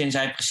 Ik vind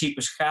zijn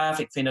principes gaaf.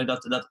 Ik vind ook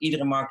dat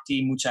iedere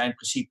marketeer moet zijn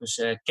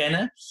principes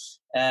kennen.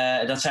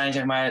 Dat zijn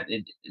zeg maar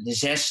de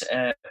 6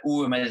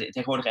 met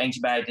tegenwoordig eentje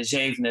bij.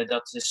 De 7e,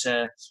 dat is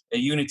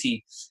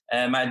Unity.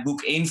 Maar het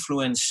boek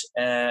Influence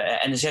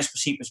en de 6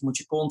 principes moet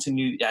je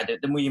continu, daar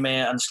moet je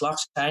mee aan de slag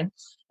zijn.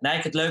 En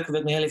eigenlijk het leuke wil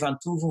ik nog heel even aan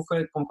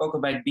toevoegen. Kom ik ook al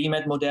bij het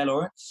BMAT model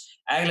hoor.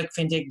 Eigenlijk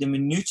vind ik de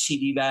munitie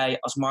die wij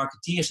als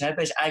marketeers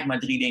hebben, is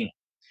eigenlijk maar 3 dingen.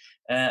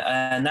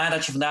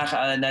 Nadat je vandaag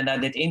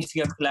naar dit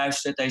interview hebt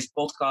geluisterd, deze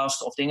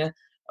podcast of dingen,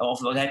 of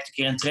heb je een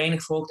keer een training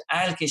gevolgd,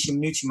 eigenlijk is je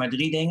munitie maar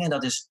 3 dingen.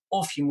 Dat is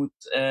of je moet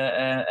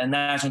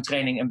na zo'n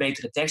training een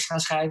betere tekst gaan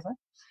schrijven.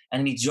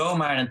 En niet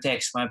zomaar een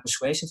tekst, maar een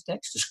persuasive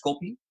tekst, dus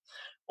copy.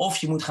 Of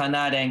je moet gaan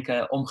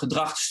nadenken om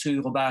gedrag te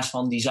sturen op basis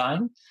van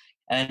design.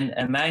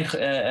 En mijn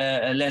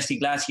les die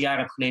ik laatste jaar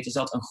heb geleerd is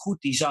dat een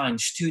goed design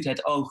stuurt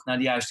het oog naar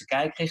de juiste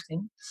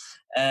kijkrichting.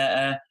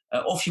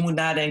 Of je moet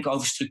nadenken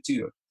over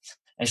structuur.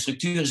 En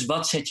structuur is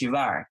wat zet je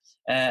waar.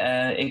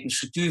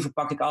 Structuur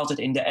verpak ik altijd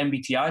in de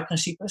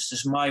MBTI-principes,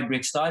 dus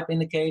Myers-Briggs-Type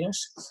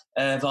Indicators.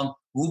 Van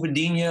hoe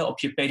bedien je op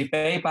je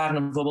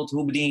PDP-pagina bijvoorbeeld,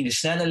 hoe bedien je de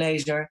snelle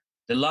lezer,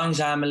 de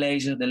langzame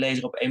lezer, de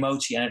lezer op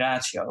emotie en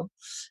ratio.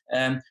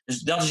 Dus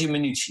dat is je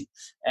munitie.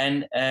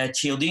 En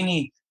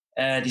Cialdini,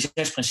 die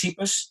 6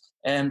 principes,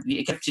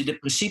 ik heb de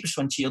principes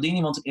van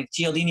Cialdini, want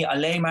Cialdini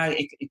alleen maar,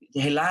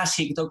 helaas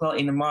zie ik het ook wel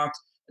in de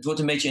markt, het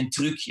wordt een beetje een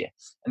trucje.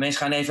 En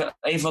mensen gaan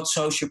even wat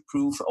social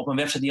proof op een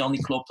website die al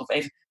niet klopt. Of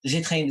even,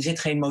 er zit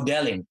geen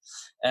model in.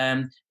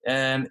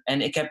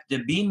 En ik heb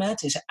de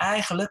BMAT is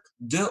eigenlijk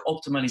de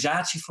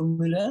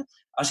optimalisatieformule.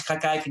 Als ik ga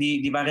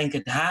kijken waarin ik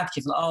het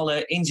haakje van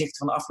alle inzichten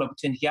van de afgelopen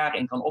 20 jaar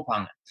in kan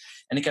ophangen.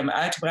 En ik heb me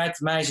uitgebreid.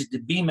 Voor mij is het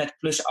de BMAT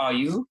plus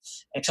RU.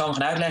 Ik zal nog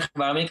gaan uitleggen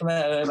waarom ik hem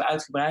heb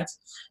uitgebreid.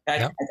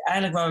 Kijk,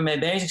 uiteindelijk waar we mee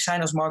bezig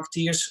zijn als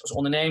marketeers, als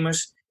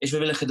ondernemers, is we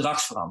willen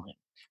gedragsverandering.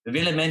 We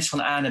willen mensen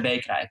van A naar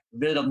B krijgen. We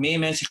willen dat meer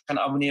mensen gaan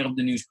abonneren op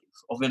de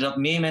nieuwsbrief. Of we willen dat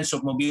meer mensen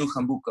op mobiel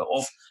gaan boeken.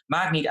 Of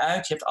maakt niet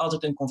uit, je hebt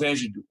altijd een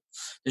conversiedoel.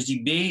 Dus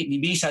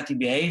die B staat die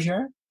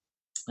behavior.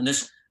 En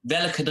dus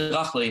welk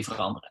gedrag wil je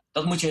veranderen?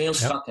 Dat moet je heel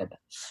strak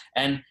hebben.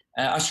 En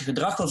als je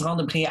gedrag wil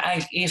veranderen, begin je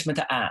eigenlijk eerst met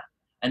de A.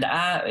 En de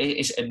A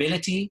is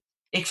ability.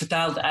 Ik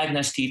vertaal het eigenlijk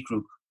naar Steve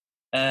Krug.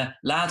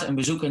 Laat een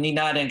bezoeker niet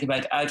nadenken bij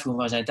het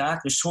uitvoeren van zijn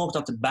taak. Dus zorg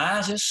dat de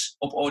basis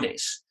op orde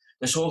is.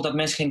 Dus zorg dat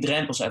mensen geen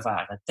drempels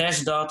ervaren.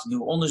 Test dat,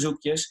 doe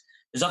onderzoekjes.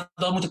 Dus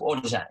dat moet op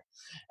orde zijn.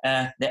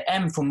 De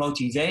M voor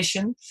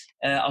motivation.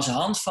 Als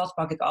handvat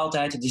pak ik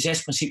altijd de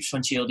 6 principes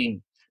van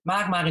Cialdini.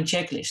 Maak maar een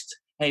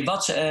checklist.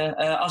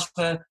 Als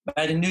we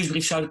bij de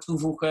nieuwsbrief zouden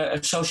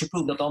toevoegen social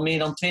proof, dat al meer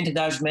dan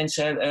 20.000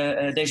 mensen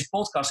deze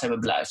podcast hebben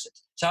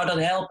beluisterd. Zou dat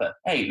helpen?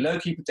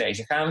 Leuke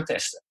hypothese, gaan we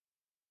testen.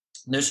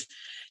 Dus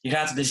je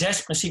gaat de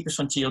 6 principes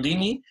van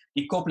Cialdini,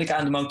 die koppel ik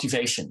aan de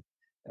motivation.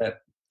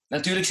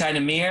 Natuurlijk zijn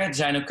er meer. Er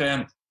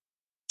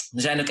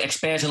zijn ook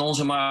experts in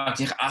onze markt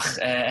die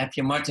zeggen, heb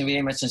je Martin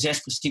weer met zijn 6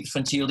 principes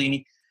van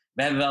Cialdini.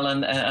 We hebben wel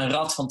een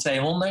rad van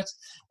 200.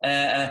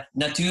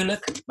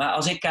 Natuurlijk, maar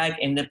als ik kijk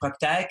in de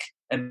praktijk,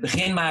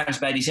 begin maar eens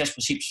bij die 6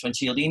 principes van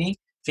Cialdini.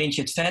 Vind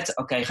je het vet?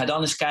 Oké, ga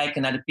dan eens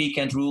kijken naar de Peak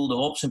and Rule, de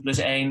Hobson plus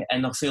 1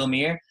 en nog veel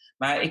meer.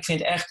 Maar ik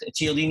vind echt,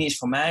 Cialdini is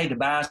voor mij de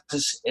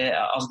basis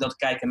als ik dat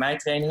kijk in mijn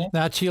trainingen.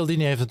 Nou,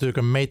 Cialdini heeft natuurlijk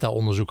een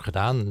meta-onderzoek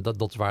gedaan.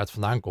 Dat is waar het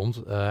vandaan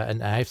komt.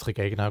 En hij heeft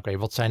gekeken naar,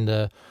 wat zijn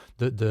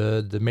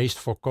de meest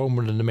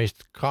voorkomende, de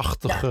meest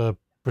krachtige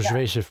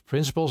persuasive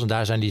principles. En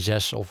daar zijn die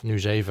 6 of nu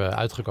 7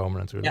 uitgekomen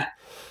natuurlijk.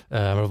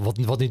 Ja.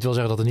 Wat niet wil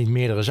zeggen dat er niet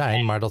meerdere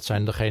zijn, maar dat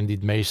zijn degenen die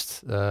het meest,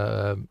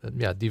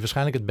 die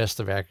waarschijnlijk het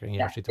beste werken in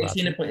jouw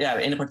situatie.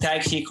 In de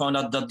praktijk zie ik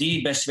gewoon dat die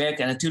het beste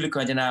werken. En natuurlijk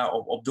kan je daarna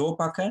op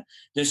doorpakken.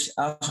 Dus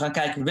als we gaan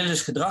kijken, we willen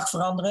dus gedrag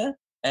veranderen.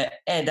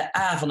 De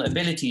A van de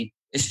ability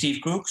is Steve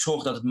Krug.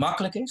 Zorg dat het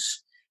makkelijk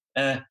is.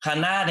 Ga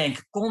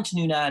nadenken,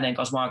 continu nadenken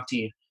als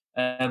marketeer.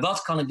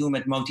 Wat kan ik doen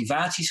met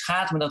motivaties?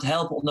 Gaat me dat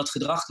helpen om dat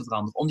gedrag te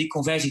veranderen? Om die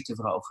conversie te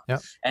verhogen? Ja.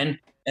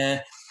 En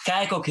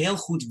kijk ook heel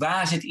goed,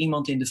 waar zit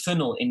iemand in de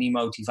funnel in die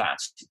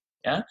motivatie?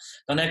 Ja?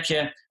 Dan heb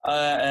je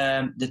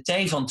de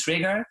T van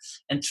trigger.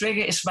 En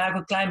trigger is vaak ook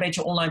een klein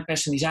beetje online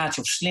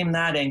personalisatie of slim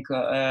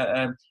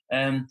nadenken.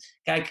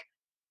 Kijk,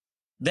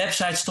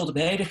 websites tot op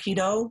heden,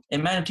 Guido,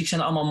 in mijn optiek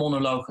zijn allemaal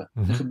monologen.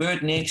 Er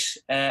gebeurt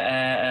niks.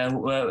 Het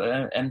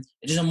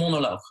is een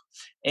monoloog.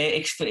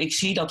 Ik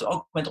zie dat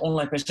ook met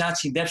online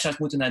presentatie websites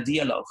moeten naar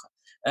dialogen.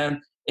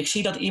 Ik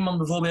zie dat iemand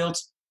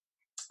bijvoorbeeld,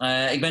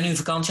 ik ben nu een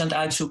vakantie aan het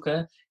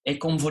uitzoeken. Ik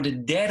kom voor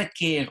de 3e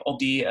keer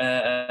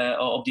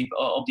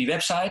op die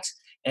website.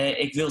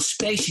 Ik wil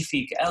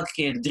specifiek elke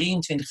keer de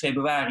 23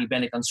 februari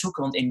ben ik aan het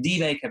zoeken, want in die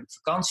week heb ik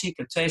vakantie. Ik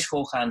heb 2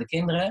 schoolgaande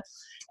kinderen.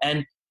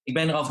 En ik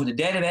ben er al voor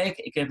de 3e week.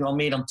 Ik heb al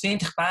meer dan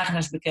 20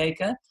 pagina's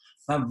bekeken.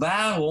 Maar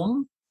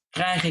waarom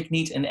krijg ik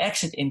niet een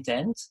exit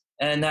intent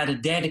na de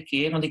derde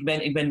keer, want ik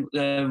ben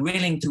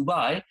willing to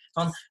buy.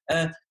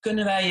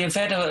 Kunnen wij je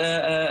verder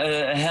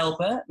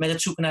helpen met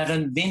het zoeken naar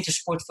een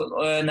wintersport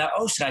naar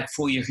Oostenrijk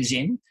voor je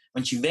gezin?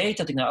 Want je weet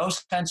dat ik naar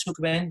Oostenrijk aan het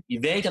zoeken ben. Je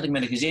weet dat ik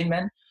met een gezin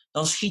ben.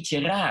 Dan schiet je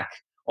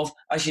raak. Of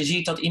als je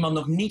ziet dat iemand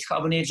nog niet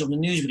geabonneerd is op de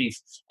nieuwsbrief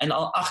en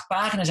al 8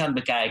 pagina's aan het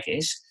bekijken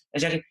is,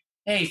 dan zeg ik,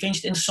 vind je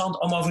het interessant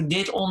om over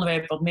dit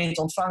onderwerp wat meer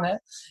te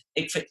ontvangen?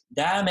 Ik vind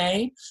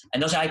daarmee, en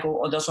dat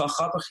is wel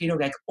grappig, Guido,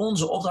 kijk,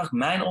 onze opdracht,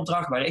 mijn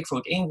opdracht, waar ik voor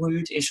het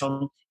ingehuurd, is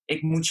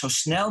ik moet zo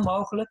snel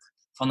mogelijk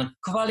van een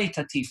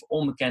kwalitatief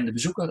onbekende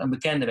bezoeker een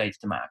bekende weten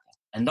te maken.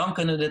 En dan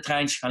kunnen de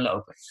treintjes gaan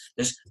lopen.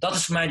 Dus dat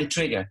is voor mij de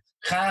trigger.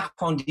 Ga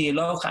gewoon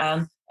dialoog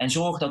aan en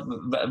zorg dat,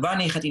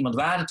 wanneer gaat iemand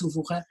waarde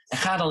toevoegen, en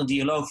ga dan een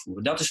dialoog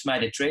voeren. Dat is voor mij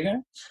de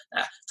trigger.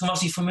 Nou, toen was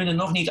die formule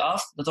nog niet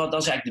af. Dat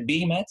is eigenlijk de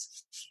BMAT.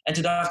 En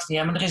toen dacht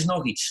ik, maar er is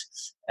nog iets.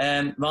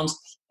 Want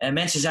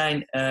mensen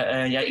zijn,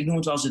 ik noem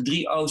het wel eens de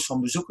 3 O's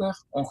van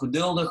bezoeker.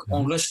 Ongeduldig,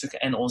 onrustig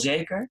en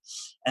onzeker.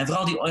 En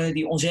vooral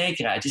die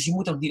onzekerheid. Dus je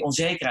moet ook die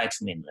onzekerheid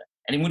verminderen.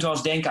 En je moet wel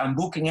eens denken aan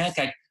Booking. Hè.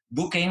 Kijk,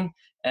 Booking,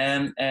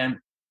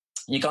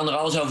 je kan er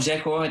alles over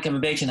zeggen hoor. Ik heb een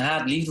beetje een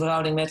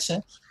haat-liefdeverhouding met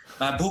ze.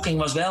 Maar Booking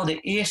was wel de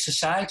eerste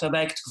site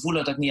waarbij ik het gevoel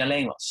had dat ik niet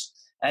alleen was.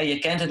 Je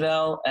kent het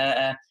wel.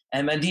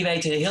 Maar die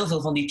weten heel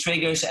veel van die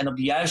triggers en op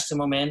het juiste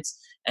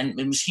moment.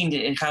 En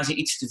misschien gaan ze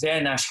iets te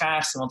ver naar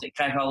schaarste. Want ik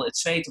krijg al het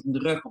zweet op de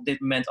rug op dit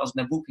moment als ik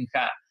naar Booking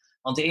ga.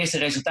 Want de eerste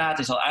resultaat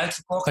is al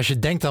uitverkocht. Als je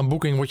denkt aan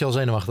Booking word je al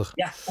zenuwachtig.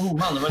 Ja, man.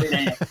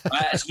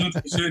 Maar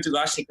ze doet het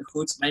hartstikke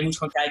goed. Maar je moet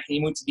gewoon kijken, je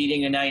moet die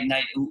dingen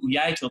naar hoe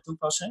jij het wil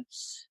toepassen.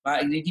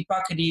 Maar die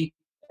pakken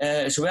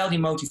zowel die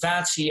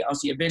motivatie als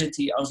die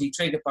ability als die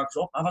trigger pakken ze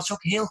op. Maar wat ze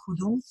ook heel goed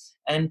doen.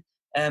 En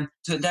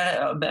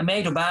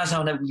mede op basis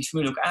daarvan heb ik die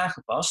formule ook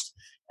aangepast.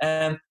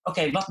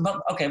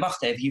 Oké,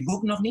 wacht even. Je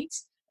boekt nog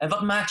niet.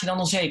 Wat maakt je dan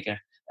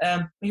onzeker?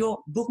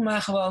 Boek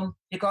maar gewoon.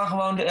 Je kan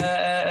gewoon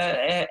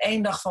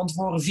 1 dag van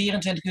tevoren,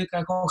 24 uur,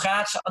 kan gewoon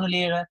gratis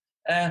annuleren.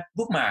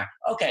 Boek maar.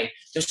 Oké,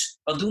 dus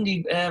wat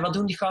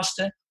doen die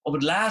gasten? Op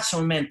het laatste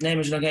moment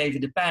nemen ze nog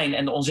even de pijn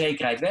en de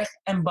onzekerheid weg.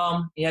 En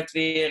bam, je hebt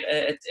weer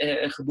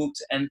het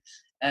geboekt.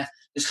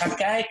 Dus ga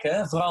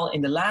kijken, vooral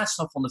in de laatste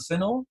stap van de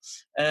funnel.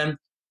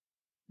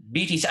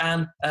 Bied iets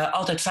aan.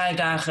 Altijd 5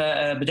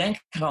 dagen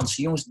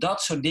bedenkgarantie. Jongens,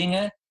 dat soort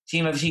dingen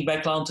zien we bij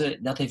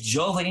klanten. Dat heeft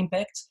zoveel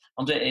impact.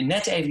 Want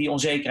net even die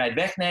onzekerheid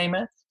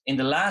wegnemen. In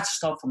de laatste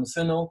stap van de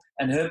funnel.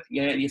 En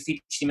je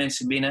fietst die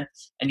mensen binnen.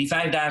 En die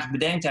 5 dagen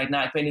bedenktijd.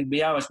 Nou, ik weet niet hoe het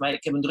bij jou is. Maar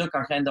ik heb een drukke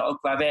agenda ook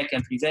qua werk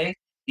en privé.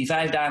 Die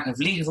 5 dagen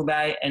vliegen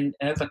voorbij. En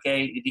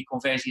huppakee, die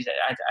conversie is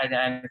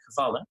uiteindelijk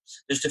gevallen.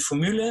 Dus de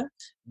formule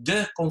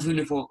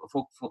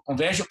voor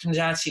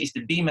conversieoptimisatie is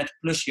de BMAT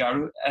plus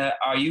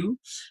RU.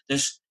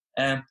 Dus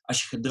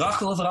als je gedrag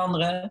wil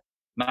veranderen,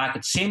 maak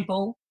het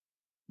simpel.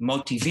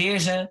 Motiveer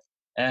ze.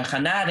 Ga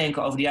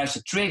nadenken over de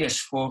juiste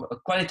triggers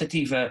voor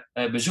kwalitatieve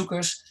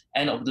bezoekers.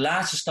 En op de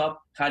laatste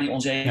stap ga die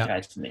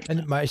onzekerheid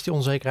verminderen. Maar is die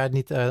onzekerheid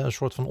niet een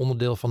soort van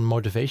onderdeel van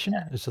motivation?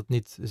 Ja. Is dat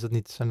niet?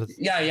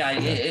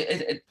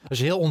 Als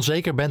je heel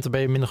onzeker bent, dan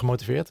ben je minder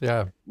gemotiveerd?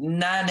 Ja.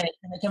 Nou, nee,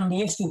 ik heb hem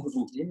eerst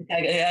toegevoegd.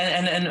 Kijk,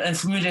 en een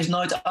formule is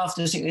nooit af,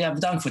 dus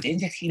bedankt voor het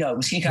inzicht, Guido.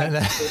 Misschien ga ik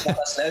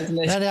dat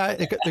sleutelen.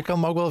 Ik kan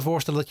me ook wel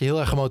voorstellen dat je heel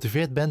erg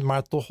gemotiveerd bent,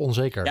 maar toch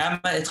onzeker. Ja,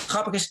 maar het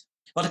grappige is,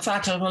 wat ik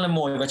vaak zeg wel een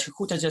mooi, wat je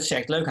goed dat je dat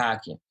zegt, leuk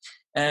haakje.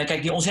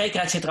 Kijk, die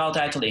onzekerheid zit er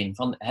altijd al in.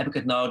 Van, heb ik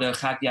het nodig?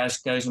 Ga ik de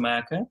juiste keuze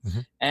maken?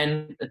 Mm-hmm.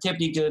 En de tip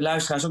die ik de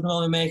luisteraars ook nog wel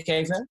wil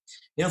meegeven.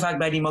 Heel vaak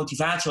bij die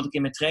motivatie, wat ik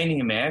in mijn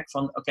trainingen merk.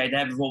 Van, dan hebben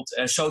we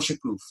bijvoorbeeld social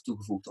proof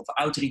toegevoegd. Of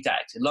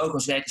autoriteit. De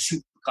logo's werken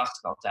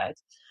superkrachtig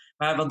altijd.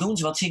 Maar wat doen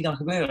ze? Wat zie ik dan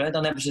gebeuren?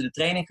 Dan hebben ze de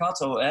training gehad.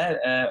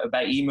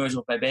 Bij e-mails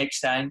of bij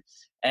Bekenstein.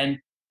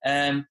 En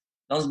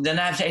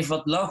daarna hebben ze even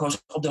wat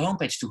logo's op de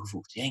homepage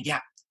toegevoegd. Je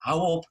denkt,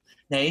 hou op.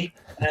 Nee,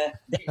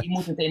 je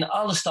moet het in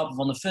alle stappen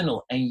van de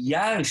funnel. En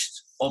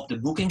juist op de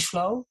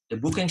boekingsflow, de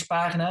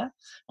boekingspagina.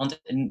 Want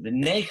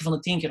 9 van de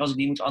 10 keer als ik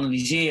die moet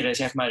analyseren,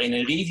 zeg maar in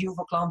een review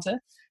van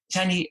klanten,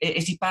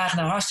 is die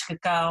pagina hartstikke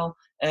kaal.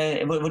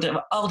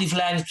 Al die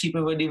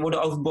verleidingsprincipes die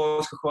worden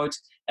overboord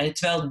gegooid.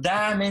 Terwijl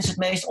daar mensen het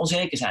meest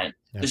onzeker zijn.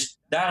 Ja. Dus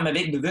daarom heb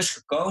ik bewust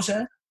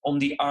gekozen om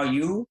die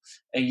RU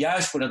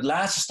juist voor dat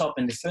laatste stap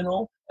in de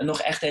funnel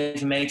nog echt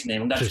even mee te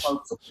nemen. Om daar de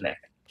focus op te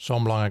leggen.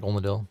 Zo'n belangrijk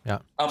onderdeel,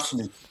 ja.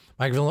 Absoluut.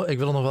 Maar ik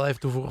wil er nog wel even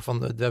toevoegen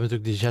we hebben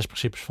natuurlijk die 6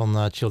 principes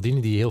van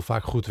Cialdini die heel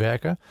vaak goed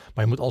werken.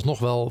 Maar je moet alsnog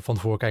wel van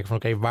tevoren kijken van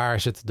oké, waar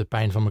zit de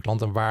pijn van mijn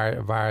klant en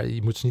waar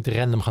je moet ze niet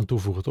random gaan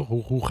toevoegen, toch?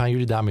 Hoe gaan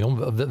jullie daarmee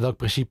om? Welk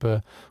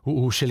principe,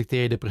 hoe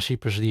selecteer je de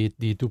principes die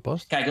je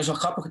toepast? Kijk, dat is wel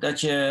grappig dat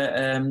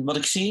je, wat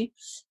ik zie,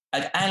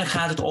 uiteindelijk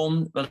gaat het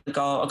om, wat ik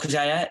al ook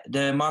zei, hè,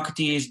 de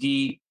marketeers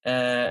die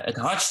het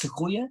hardste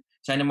groeien,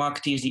 zijn de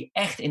marketeers die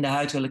echt in de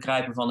huid willen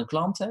kruipen van de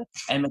klanten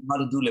en met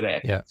harde doelen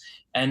werken. Ja.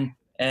 En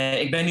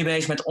ik ben nu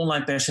bezig met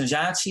online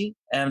personalisatie.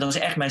 Dat is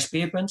echt mijn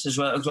speerpunt. Dat is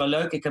ook wel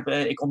leuk.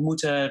 Ik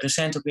ontmoette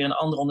recent ook weer een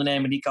andere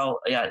ondernemer die ik al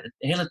de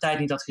hele tijd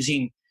niet had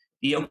gezien.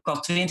 Die ook al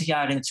 20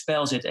 jaar in het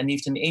spel zit. En die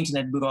heeft een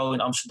internetbureau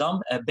in Amsterdam,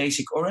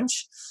 Basic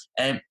Orange.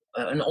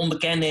 een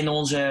onbekende in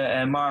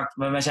onze markt.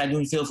 Maar zij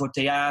doen veel voor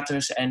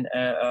theaters en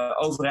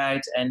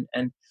overheid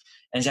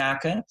en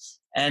zaken.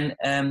 En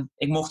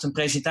ik mocht een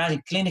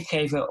presentatie clinic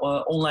geven,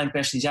 online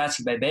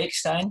personalisatie bij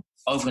Bekenstein.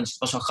 Overigens, het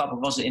was wel grappig,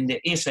 was in de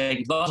eerste week,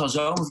 het was al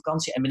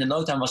zomervakantie en binnen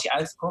no time was hij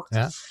uitverkocht.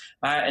 Ja.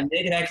 Maar een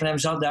medewerker van hem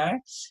zat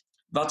daar.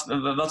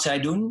 Wat zij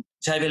doen,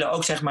 zij willen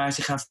ook zeg maar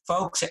zich gaan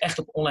focussen echt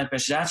op online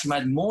personalisatie. Maar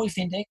het mooie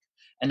vind ik,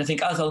 en dat vind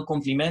ik altijd wel een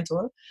compliment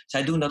hoor.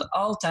 Zij doen dat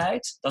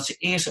altijd, dat ze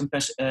eerst een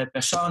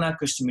persona,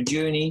 customer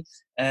journey,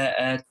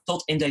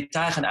 tot in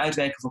detail gaan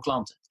uitwerken voor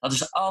klanten. Dat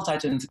is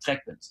altijd een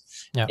vertrekpunt.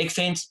 Ja.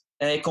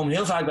 Ik kom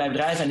heel vaak bij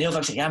bedrijven en heel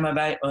vaak zeggen, ja,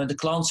 maar de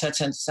klant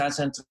staat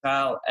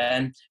centraal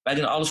en wij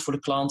doen alles voor de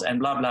klant en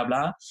bla bla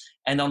bla.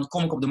 En dan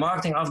kom ik op de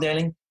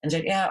marketingafdeling en dan zeg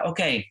ik, ja,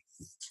 oké,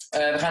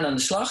 we gaan aan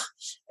de slag.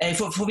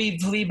 Voor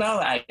wie bouwen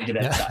we eigenlijk de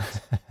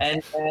website? En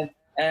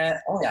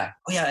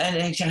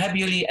ik zeg, hebben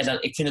jullie,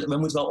 ik vind we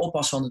moeten wel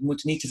oppassen, want het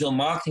moet niet te veel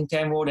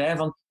marketingterm worden, hè,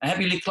 van,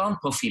 hebben jullie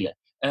klantprofielen?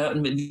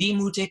 Wie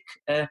moet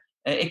ik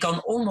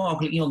kan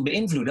onmogelijk iemand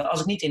beïnvloeden als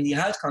ik niet in die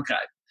huid kan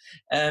kruipen.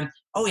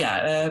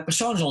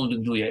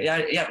 Persoonsonderzoek doe je. Ja,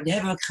 die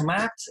hebben we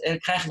gemaakt.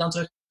 Krijg je dan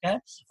terug. Hè?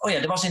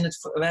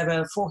 We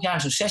hebben vorig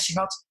jaar zo'n sessie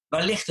gehad.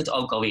 Waar ligt het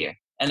ook alweer?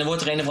 En dan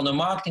wordt er een of ander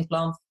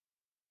marketingplan.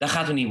 Dat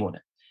gaat er niet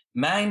worden.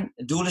 Mijn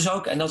doel is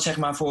ook, en dat zeg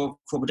maar voor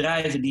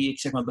bedrijven die ik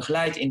zeg maar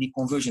begeleid in die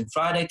Conversion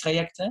Friday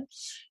trajecten.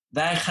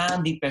 Wij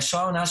gaan die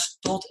persona's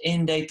tot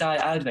in detail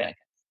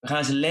uitwerken. We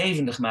gaan ze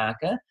levendig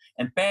maken.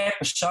 En per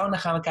persona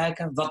gaan we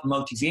kijken wat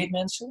motiveert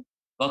mensen.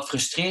 Wat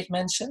frustreert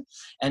mensen?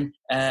 En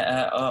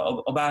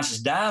op basis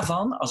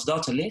daarvan, als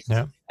dat er ligt.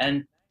 Ja.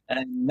 En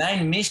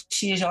mijn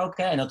missie is ook,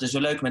 en dat is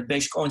wel leuk, met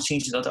Basic Orange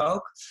zien ze dat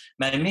ook.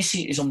 Mijn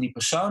missie is om die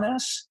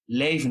persona's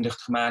levendig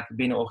te maken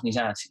binnen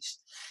organisaties.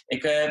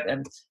 Ik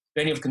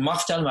weet niet of ik het mag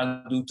vertellen,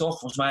 maar ik doe het toch.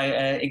 Volgens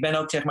mij, ik ben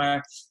ook zeg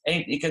maar,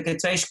 ik heb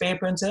 2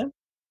 speerpunten.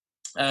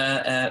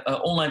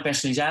 Online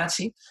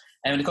personalisatie.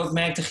 En wat ik ook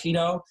merkte,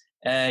 Guido,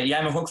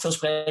 jij mag ook veel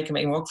spreken,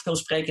 maar ik mag ook veel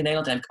spreken in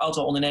Nederland. En heb ik altijd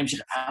wel ondernemers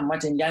die zeggen,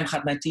 Martin, jij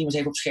gaat mijn team eens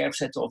even op scherp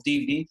zetten of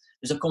die.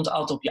 Dus dat komt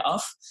altijd op je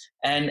af.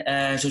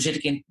 En zo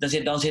zit ik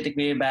dan zit ik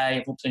weer bij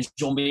bijvoorbeeld een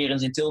John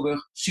Berens in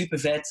Tilburg, super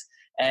vet.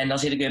 En dan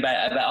zit ik weer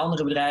bij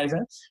andere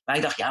bedrijven. Maar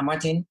ik dacht, ja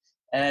Martin,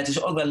 het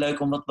is ook wel leuk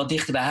om wat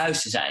dichter bij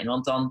huis te zijn.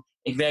 Want dan,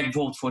 ik werk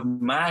bijvoorbeeld voor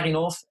het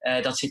Marinhof.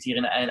 Dat zit hier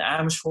in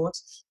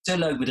Amersfoort. Te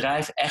leuk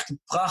bedrijf. Echt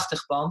een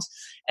prachtig pand.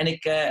 En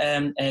ik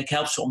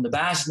help ze om de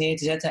basis neer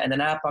te zetten. En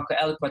daarna pakken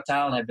we elk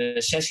kwartaal hebben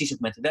we sessies ook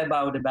met de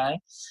webbouwer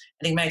erbij.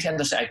 En ik merk, ja, dat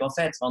is eigenlijk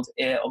wel vet. Want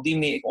op die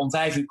manier, om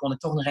 5 uur kon ik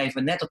toch nog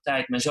even net op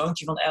tijd mijn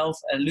zoontje van 11,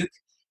 Luc,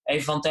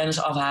 even van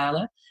tennis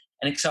afhalen.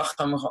 En ik zag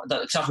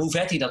hoe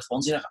vet hij dat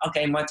vond. Dus ik dacht,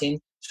 oké,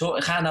 Martin,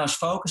 ga nou eens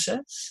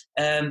focussen.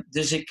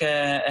 Dus ik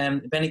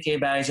ben een keer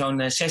bij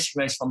zo'n sessie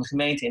geweest van de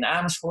gemeente in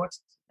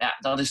Amersfoort. Ja,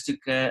 dat is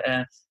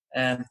natuurlijk,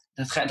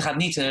 dat gaat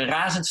niet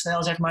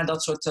razendsnel, zeg maar,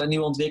 dat soort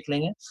nieuwe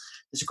ontwikkelingen.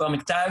 Dus toen kwam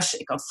ik thuis,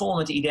 ik had vol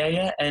met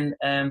ideeën en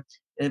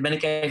ben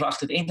ik even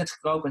achter het internet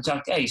gekropen en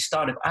zag ik,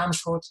 Startup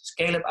Amersfoort,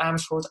 Scale-up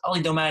Amersfoort, al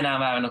die domeinnamen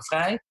waren nog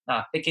vrij.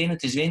 Nou, pik in,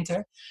 het is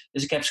winter.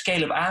 Dus ik heb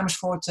Scale-up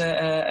Amersfoort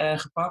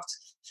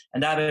gepakt. En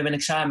daarbij ben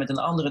ik samen met een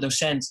andere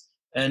docent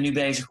nu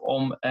bezig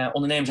om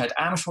ondernemers uit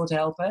Amersfoort te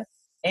helpen.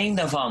 Eén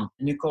daarvan,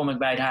 en nu kom ik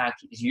bij het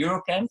haakje, is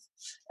Eurocamp.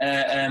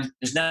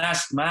 Dus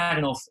naast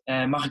Marinhof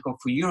mag ik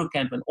ook voor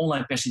Eurocamp een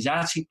online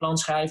personalisatieplan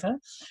schrijven.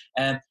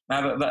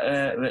 Maar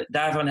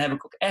daarvan heb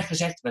ik ook echt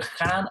gezegd, we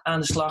gaan aan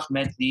de slag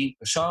met die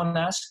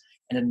persona's.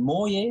 En het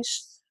mooie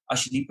is,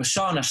 als je die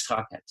persona's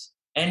strak hebt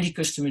en die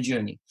customer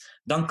journey,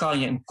 dan kan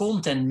je een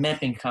content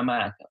mapping gaan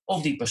maken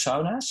op die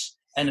persona's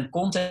en een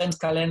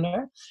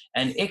contentkalender.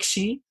 En ik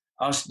zie,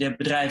 als de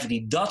bedrijven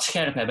die dat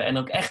scherp hebben en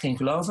ook echt in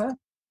geloven,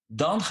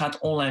 dan gaat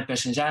online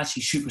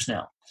personalisatie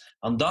supersnel.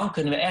 Want dan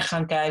kunnen we echt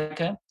gaan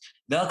kijken,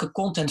 welke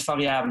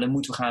contentvariabelen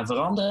moeten we gaan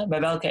veranderen, bij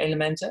welke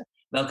elementen,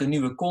 welke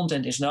nieuwe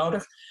content is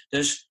nodig.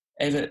 Dus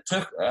even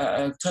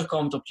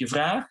terugkomend op je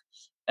vraag.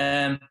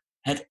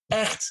 Het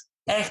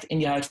echt in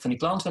die huid van die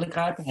klant willen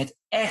kruipen, het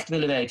echt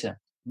willen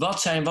weten,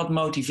 wat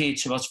motiveert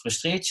ze, wat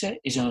frustreert ze,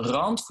 is een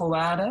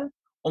randvoorwaarde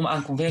om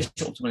aan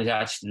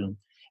conversieoptimalisatie te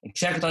doen. Ik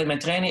zeg het altijd in mijn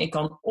training, ik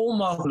kan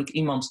onmogelijk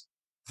iemand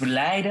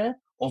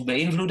verleiden of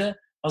beïnvloeden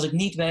als ik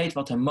niet weet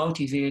wat hem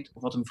motiveert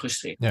of wat hem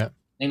frustreert. Ja.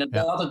 Ik denk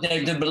dat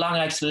dat de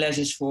belangrijkste les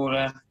is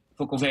voor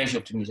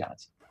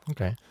conversieoptimalisatie.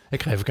 Oké.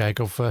 Ik ga even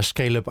kijken of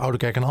Scale-up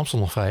Oudekerk en Amstel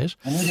nog vrij is.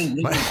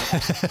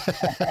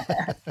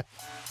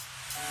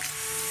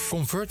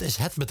 Convert is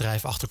het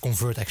bedrijf achter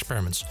Convert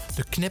Experiments.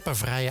 De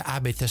knippervrije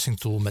AB-testing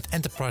tool met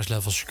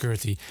enterprise-level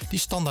security die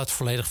standaard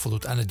volledig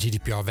voldoet aan de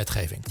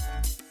GDPR-wetgeving.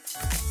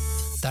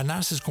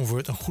 Daarnaast is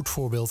Convert een goed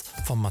voorbeeld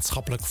van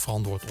maatschappelijk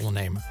verantwoord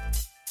ondernemen.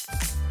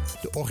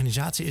 De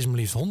organisatie is maar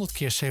liefst 100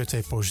 keer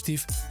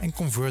CO2-positief en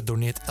Convert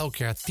doneert elk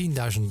jaar $10.000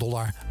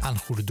 aan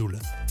goede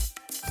doelen.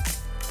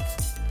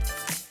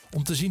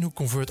 Om te zien hoe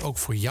Convert ook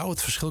voor jou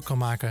het verschil kan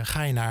maken,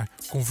 ga je naar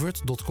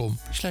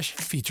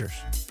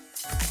convert.com/features.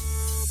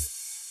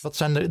 Wat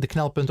zijn de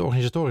knelpunten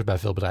organisatorisch bij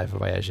veel bedrijven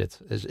waar jij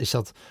zit? Is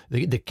dat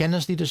de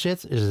kennis die er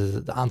zit? Is het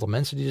het aantal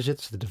mensen die er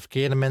zitten? Zitten de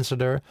verkeerde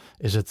mensen er?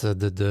 Is het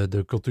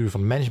de cultuur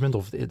van management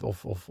of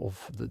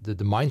de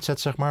mindset,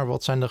 zeg maar?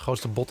 Wat zijn de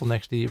grootste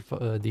bottlenecks die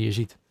je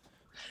ziet?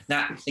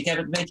 Nou, ik heb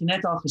het een beetje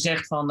net al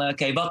gezegd van...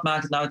 Oké, wat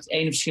maakt het nou het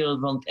ene verschil?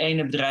 Want het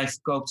ene bedrijf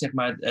verkoopt, zeg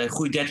maar,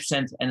 groeit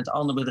 30% en het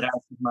andere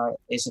bedrijf, zeg maar,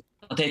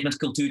 dat heeft met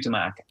cultuur te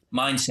maken.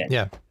 Mindset.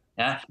 Ja.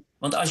 Ja?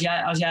 Want als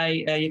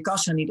jij je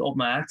kassa niet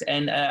opmaakt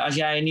en als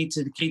jij niet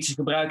de kritische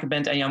gebruiker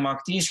bent en jouw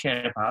marketeer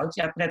scherp houdt,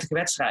 ja, prettige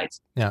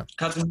wedstrijd. Ja.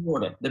 Gaat het niet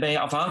worden. Dan ben je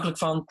afhankelijk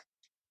van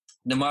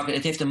de markt.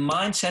 Het heeft de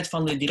mindset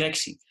van de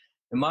directie.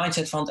 De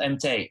mindset van het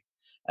MT.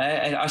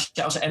 Als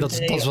MT dat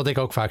is wat ik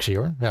ook vaak zie,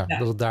 hoor. Ja.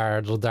 Dat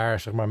het daar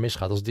zeg maar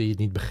misgaat. Als die het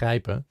niet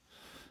begrijpen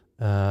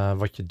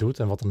wat je doet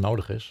en wat er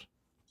nodig is.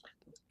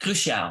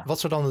 Cruciaal. Wat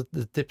zou dan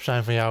de tip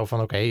zijn van jou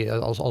van oké,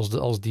 als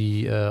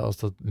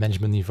dat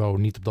managementniveau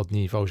niet op dat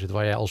niveau zit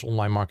waar jij als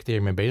online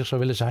marketeer mee bezig zou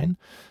willen zijn,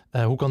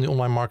 hoe kan die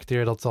online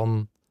marketeer dat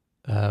dan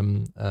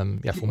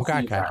voor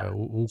elkaar krijgen?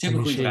 Hoe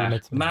communiceer je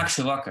met... Maak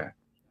ze wakker.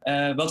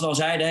 Wat we al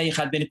zeiden, je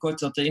gaat binnenkort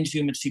dat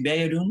interview met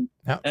Vibeo doen.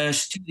 Ja.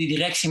 Stuur die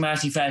directie maar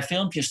eens die 5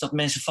 filmpjes dat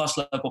mensen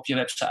vastlopen op je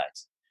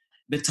website.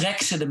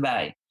 Betrek ze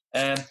erbij.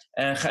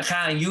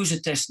 Ga een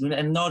user test doen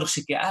en nodig ze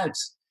een keer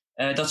uit.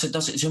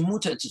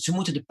 Ze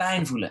moeten de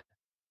pijn voelen.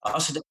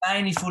 Als ze de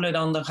pijn niet voelen,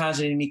 dan gaan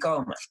ze er niet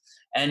komen.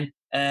 En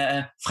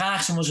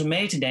vraag ze om ze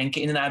mee te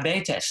denken in een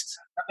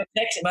AB-test.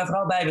 Maar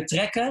vooral bij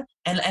betrekken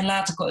en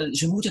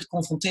ze moeten het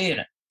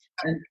confronteren.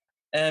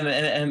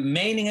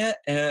 Meningen,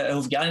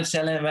 hoef ik jou niet te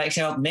stellen, maar ik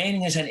zeg altijd,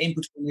 meningen zijn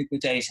input voor een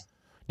hypothese.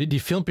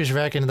 Die filmpjes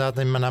werken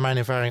inderdaad, naar mijn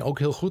ervaring, ook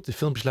heel goed. Die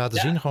filmpjes laten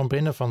zien, gewoon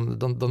binnen.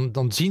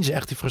 Dan zien ze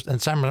echt die frustratie. En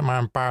het zijn maar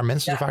een paar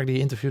mensen vaak die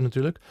je interviewen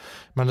natuurlijk.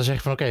 Maar dan zeg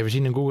je van oké, we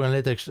zien in Google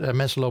Analytics...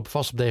 mensen lopen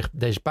vast op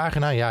deze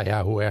pagina.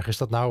 Ja, hoe erg is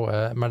dat nou?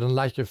 Maar dan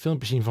laat je een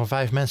filmpje zien van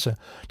 5 mensen...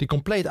 die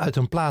compleet uit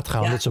hun plaat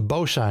gaan. Omdat ze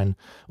boos zijn.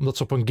 Omdat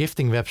ze op een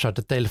gifting website...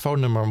 het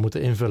telefoonnummer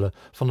moeten invullen...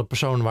 van de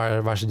persoon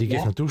waar ze die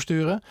gift naartoe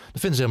sturen.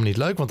 Dat vinden ze helemaal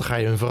niet leuk. Want dan ga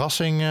je hun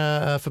verrassing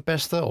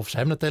verpesten. Of ze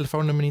hebben het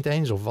telefoonnummer niet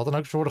eens. Of wat dan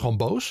ook. Ze worden gewoon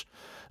boos.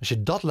 Als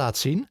je dat laat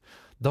zien,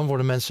 dan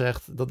worden mensen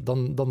echt...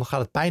 Dan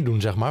gaat het pijn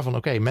doen, zeg maar. Van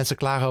oké, mensen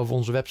klagen over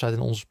onze website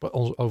en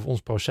over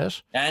ons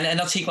proces. Ja, en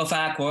dat zie ik wel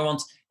vaak, hoor.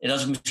 Want dat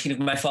is misschien ook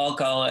mijn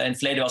valkuil. In het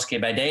verleden was ik een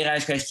keer bij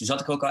D-reis geweest. Toen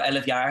zat ik ook al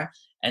 11 jaar.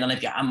 En dan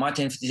heb je,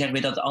 Martin, die zegt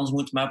weer dat het anders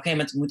moet. Maar op een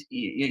gegeven moment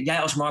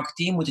jij als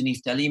marketeer moet het niet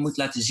vertellen. Je moet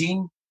laten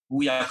zien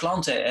hoe jouw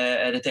klanten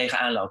er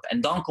tegenaan lopen.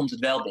 En dan komt het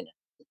wel binnen.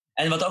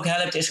 En wat ook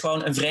helpt, is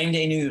gewoon een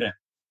vreemde inhuren.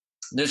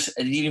 Dus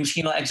die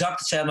misschien wel exact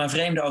hetzelfde, maar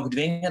vreemde ogen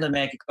dwingen. Dat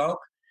merk ik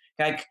ook.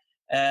 Kijk...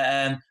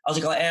 als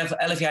ik al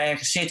 11 jaar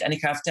ergens zit en ik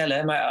ga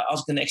vertellen, maar als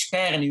ik een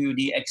expert inhuur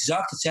die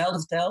exact hetzelfde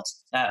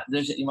vertelt,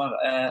 dus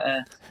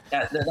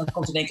dan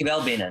komt het in één keer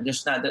wel binnen.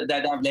 Dus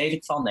daar bleef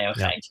ik van. Nee, een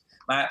geintje.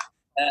 Maar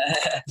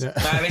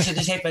weet je,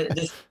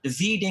 dus de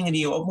 4 dingen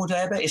die je op moet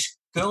hebben is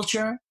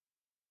culture,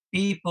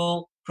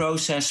 people,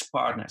 process,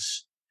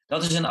 partners.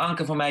 Dat is een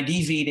anker voor mij,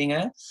 die 4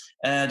 dingen.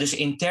 Dus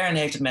intern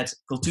heeft het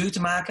met cultuur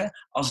te maken.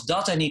 Als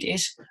dat er niet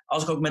is,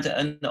 als ik ook met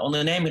een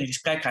ondernemer in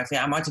gesprek ga, van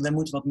ja, Martin, we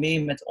moeten wat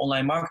meer met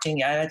online marketing.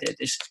 Ja,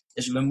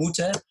 dus we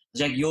moeten. Dan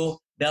zeg ik, joh,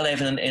 bel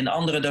even een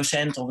andere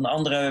docent of een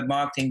andere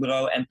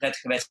marketingbureau en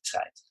prettige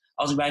wedstrijd.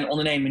 Als ik bij een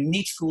ondernemer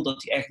niet voel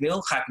dat hij echt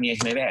wil, ga ik niet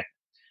eens mee werken.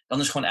 Dan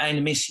is het gewoon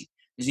einde missie.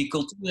 Dus die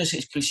cultuur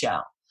is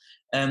cruciaal.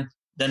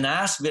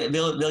 Daarnaast,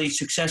 wil je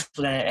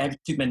succesvol zijn, heb je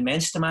natuurlijk met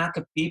mensen te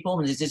maken, people.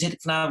 Maar dan zit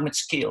ik voornamelijk met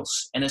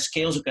skills. En een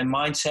skills ook een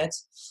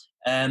mindset.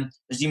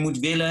 Dus die moet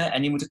willen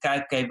en die moeten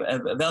kijken,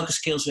 welke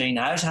skills wil je in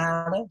huis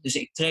halen. Dus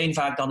ik train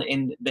vaak dan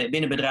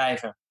binnen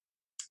bedrijven.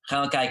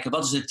 Gaan we kijken,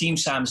 wat is de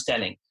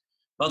teamsamenstelling?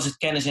 Wat is het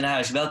kennis in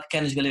huis? Welke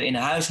kennis willen we in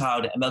huis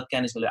houden en welke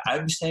kennis willen we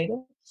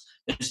uitbesteden?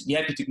 Dus die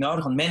heb je natuurlijk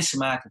nodig, want mensen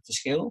maken het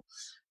verschil.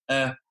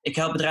 Ik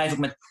help bedrijven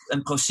ook met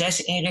een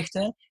proces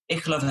inrichten.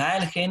 Ik geloof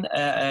heilig in,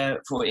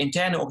 voor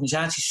interne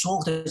organisaties,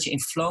 zorg dat je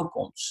in flow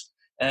komt.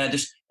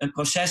 Dus een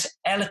proces,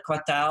 elk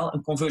kwartaal,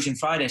 een Conversion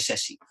Friday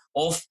sessie.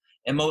 Of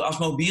als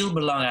mobiel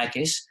belangrijk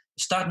is,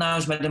 start nou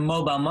eens met een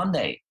Mobile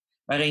Monday.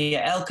 Waarin je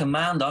elke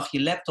maandag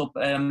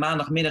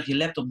maandagmiddag je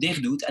laptop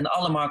dicht doet en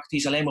alle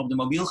marketeers alleen maar op de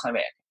mobiel gaan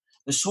werken.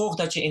 Dus zorg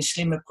dat je in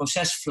slimme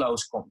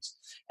procesflows komt.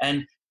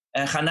 En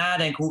ga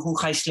nadenken, hoe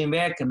ga je slim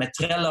werken met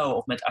Trello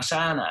of met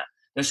Asana.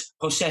 Dus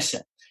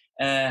processen.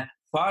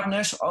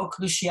 Partners, ook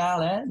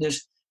cruciaal. Hè?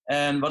 Dus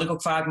wat ik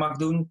ook vaak mag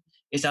doen,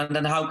 is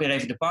dan hou ik weer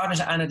even de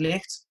partners aan het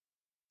licht.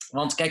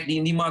 Want kijk,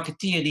 die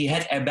marketeer die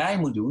het erbij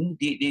moet doen,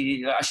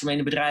 als je in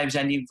de bedrijven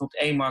zijn die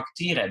bijvoorbeeld 1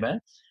 marketeer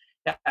hebben,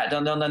 ja,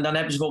 dan hebben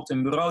ze bijvoorbeeld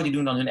een bureau, die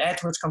doen dan hun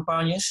AdWords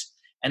campagnes.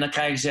 En dan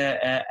krijgen ze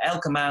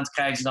elke maand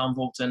dan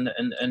bijvoorbeeld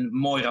een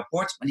mooi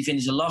rapport, maar die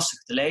vinden ze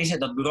lastig te lezen.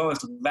 Dat bureau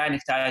heeft ook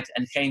weinig tijd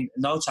en geen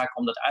noodzaak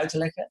om dat uit te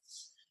leggen.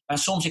 Maar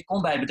soms, ik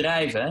kom bij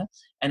bedrijven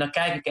en dan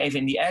kijk ik even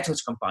in die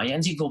AdWords campagne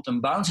en zie ik bijvoorbeeld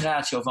een bounce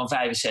ratio van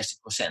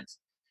 65%.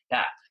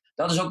 Ja,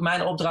 dat is ook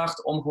mijn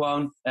opdracht om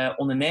gewoon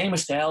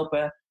ondernemers te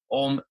helpen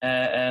om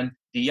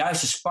de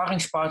juiste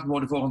sparringspartner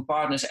worden voor hun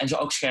partners en ze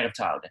ook scherp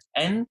te houden.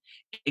 En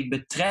ik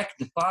betrek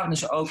de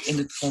partners ook in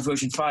het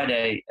Conversion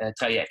Friday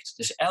traject.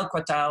 Dus elk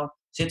kwartaal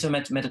zitten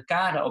we met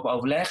elkaar op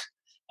overleg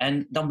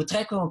en dan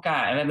betrekken we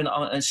elkaar. En we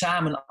hebben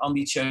samen een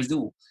ambitieus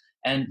doel.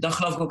 En daar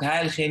geloof ik ook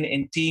heilig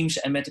in teams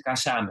en met elkaar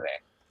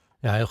samenwerken.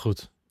 Ja, heel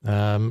goed.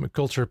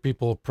 Culture,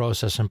 people,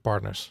 process en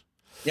partners.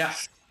 Ja.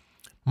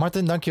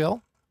 Martin,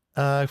 dankjewel.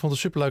 Ik vond het een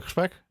superleuk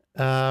gesprek.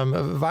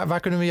 Waar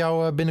kunnen we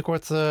jou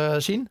binnenkort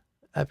zien?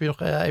 Heb je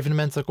nog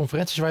evenementen,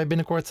 conferenties waar je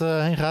binnenkort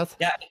heen gaat?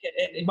 Ja,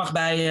 ik mag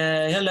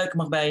heel leuk, ik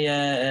mag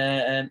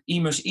bij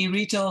Immers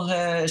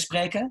e-retail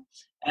spreken.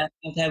 En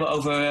het hebben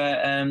over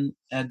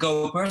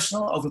Go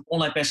Personal, over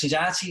online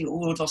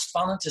personalisatie. Het was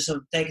spannend, dus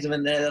dat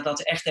betekent dat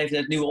we echt even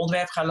het nieuwe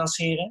ontwerp gaan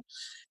lanceren.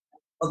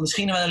 Wat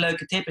misschien wel een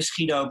leuke tip is,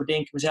 Guido,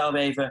 bedenk ik mezelf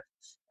even.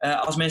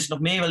 Als mensen nog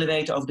meer willen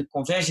weten over de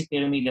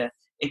conversiepyramide.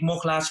 Ik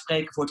mocht laatst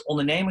spreken voor het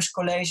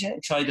ondernemerscollege.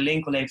 Ik zal je de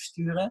link wel even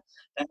sturen.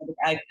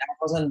 Dat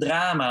was een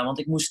drama, want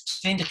ik moest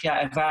 20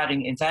 jaar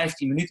ervaring in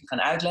 15 minuten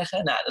gaan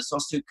uitleggen. Nou, dat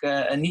was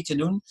natuurlijk niet te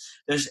doen.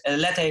 Dus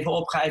let even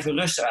op, ga even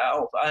rustig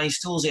aan je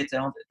stoel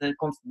zitten. Want er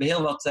komt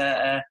heel wat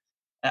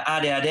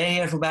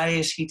ADHD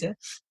voorbij schieten.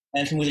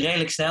 En je moet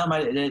redelijk snel,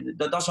 maar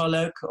dat is wel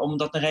leuk om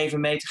dat nog even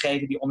mee te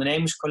geven, die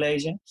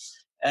ondernemerscollege.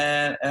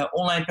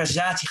 Online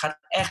presentatie gaat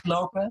echt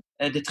lopen.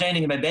 De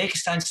trainingen bij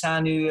Bekenstein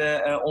staan nu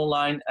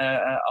online,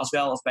 als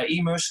wel als bij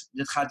Immers.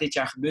 Dat gaat dit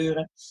jaar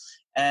gebeuren.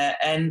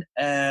 En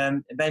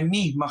bij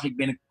MI mag ik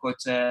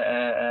binnenkort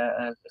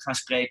gaan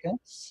spreken.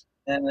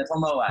 Van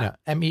MOA.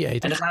 Ja, MI en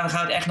dan gaan we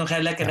het echt nog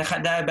heel lekker. Ja.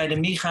 Daar bij de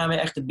MI gaan we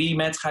echt de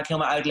BMAT, ga ik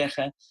helemaal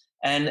uitleggen.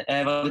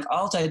 En wat ik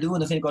altijd doe, en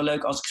dat vind ik wel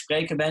leuk als ik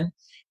spreker ben.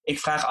 Ik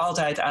vraag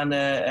altijd aan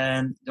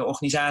de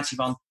organisatie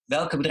van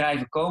welke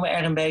bedrijven komen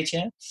er een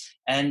beetje.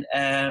 En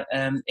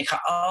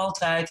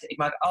ik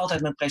maak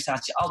altijd mijn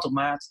presentatie altijd op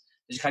maat.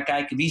 Dus ik ga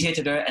kijken wie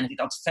zitten er. En het is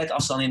altijd vet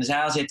als ze dan in de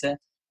zaal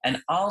zitten.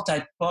 En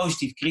altijd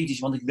positief kritisch,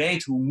 want ik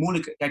weet hoe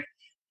moeilijk. Kijk,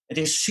 het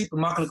is super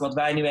makkelijk wat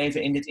wij nu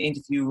even in dit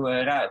interview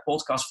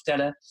podcast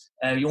vertellen.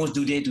 Jongens,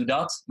 doe dit, doe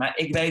dat. Maar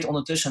ik weet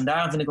ondertussen, en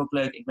daarom vind ik ook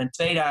leuk. Ik ben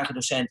 2 dagen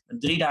docent,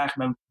 3 dagen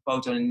met mijn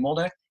foto in de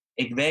modder.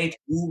 Ik weet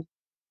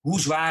hoe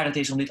zwaar het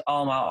is om dit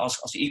allemaal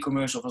als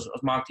e-commerce of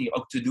als marketeer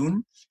ook te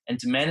doen en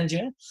te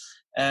managen.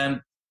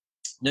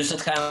 Dus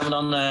dat gaan we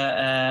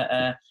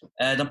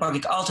dan pak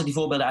ik altijd die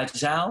voorbeelden uit de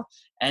zaal.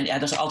 En ja,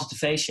 dat is altijd een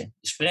feestje.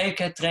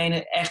 Spreken,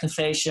 trainen, echt een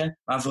feestje.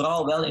 Maar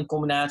vooral wel in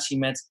combinatie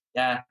met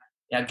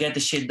get the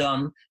shit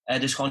done.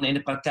 Dus gewoon in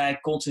de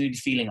praktijk continu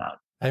die feeling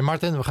houden. Hey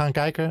Martin, we gaan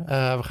kijken.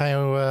 We gaan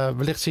jou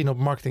wellicht zien op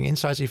Marketing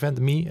Insights Event,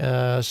 MI.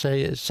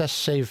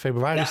 6, 7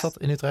 februari is dat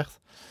in Utrecht.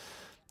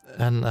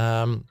 En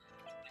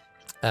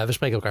we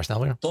spreken elkaar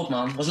snel weer. Top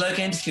man, was een leuk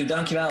interview,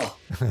 dankjewel.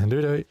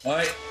 Doei.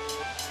 Hoi.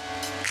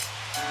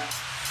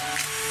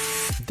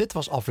 Dit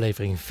was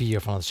aflevering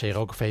 4 van het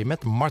CRO Café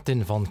met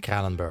Martin van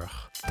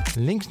Kranenburg.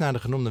 Links naar de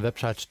genoemde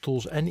websites,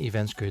 tools en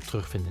events kun je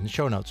terugvinden in de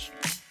show notes.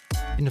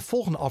 In de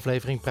volgende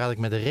aflevering praat ik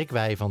met Rick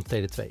Wij van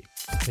Tele2.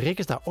 Rick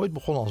is daar ooit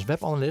begonnen als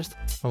webanalist,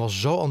 maar was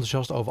zo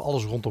enthousiast over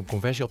alles rondom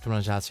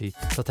conversieoptimalisatie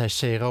dat hij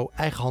CRO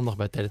eigenhandig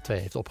bij Tele2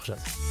 heeft opgezet.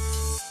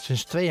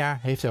 Sinds 2 jaar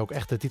heeft hij ook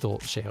echt de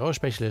titel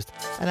CRO-specialist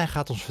en hij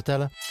gaat ons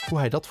vertellen hoe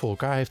hij dat voor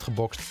elkaar heeft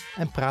gebokst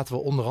en praten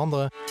we onder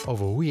andere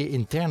over hoe je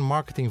intern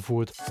marketing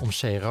voert om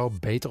CRO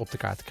beter op de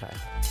kaart te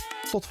krijgen.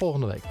 Tot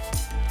volgende week.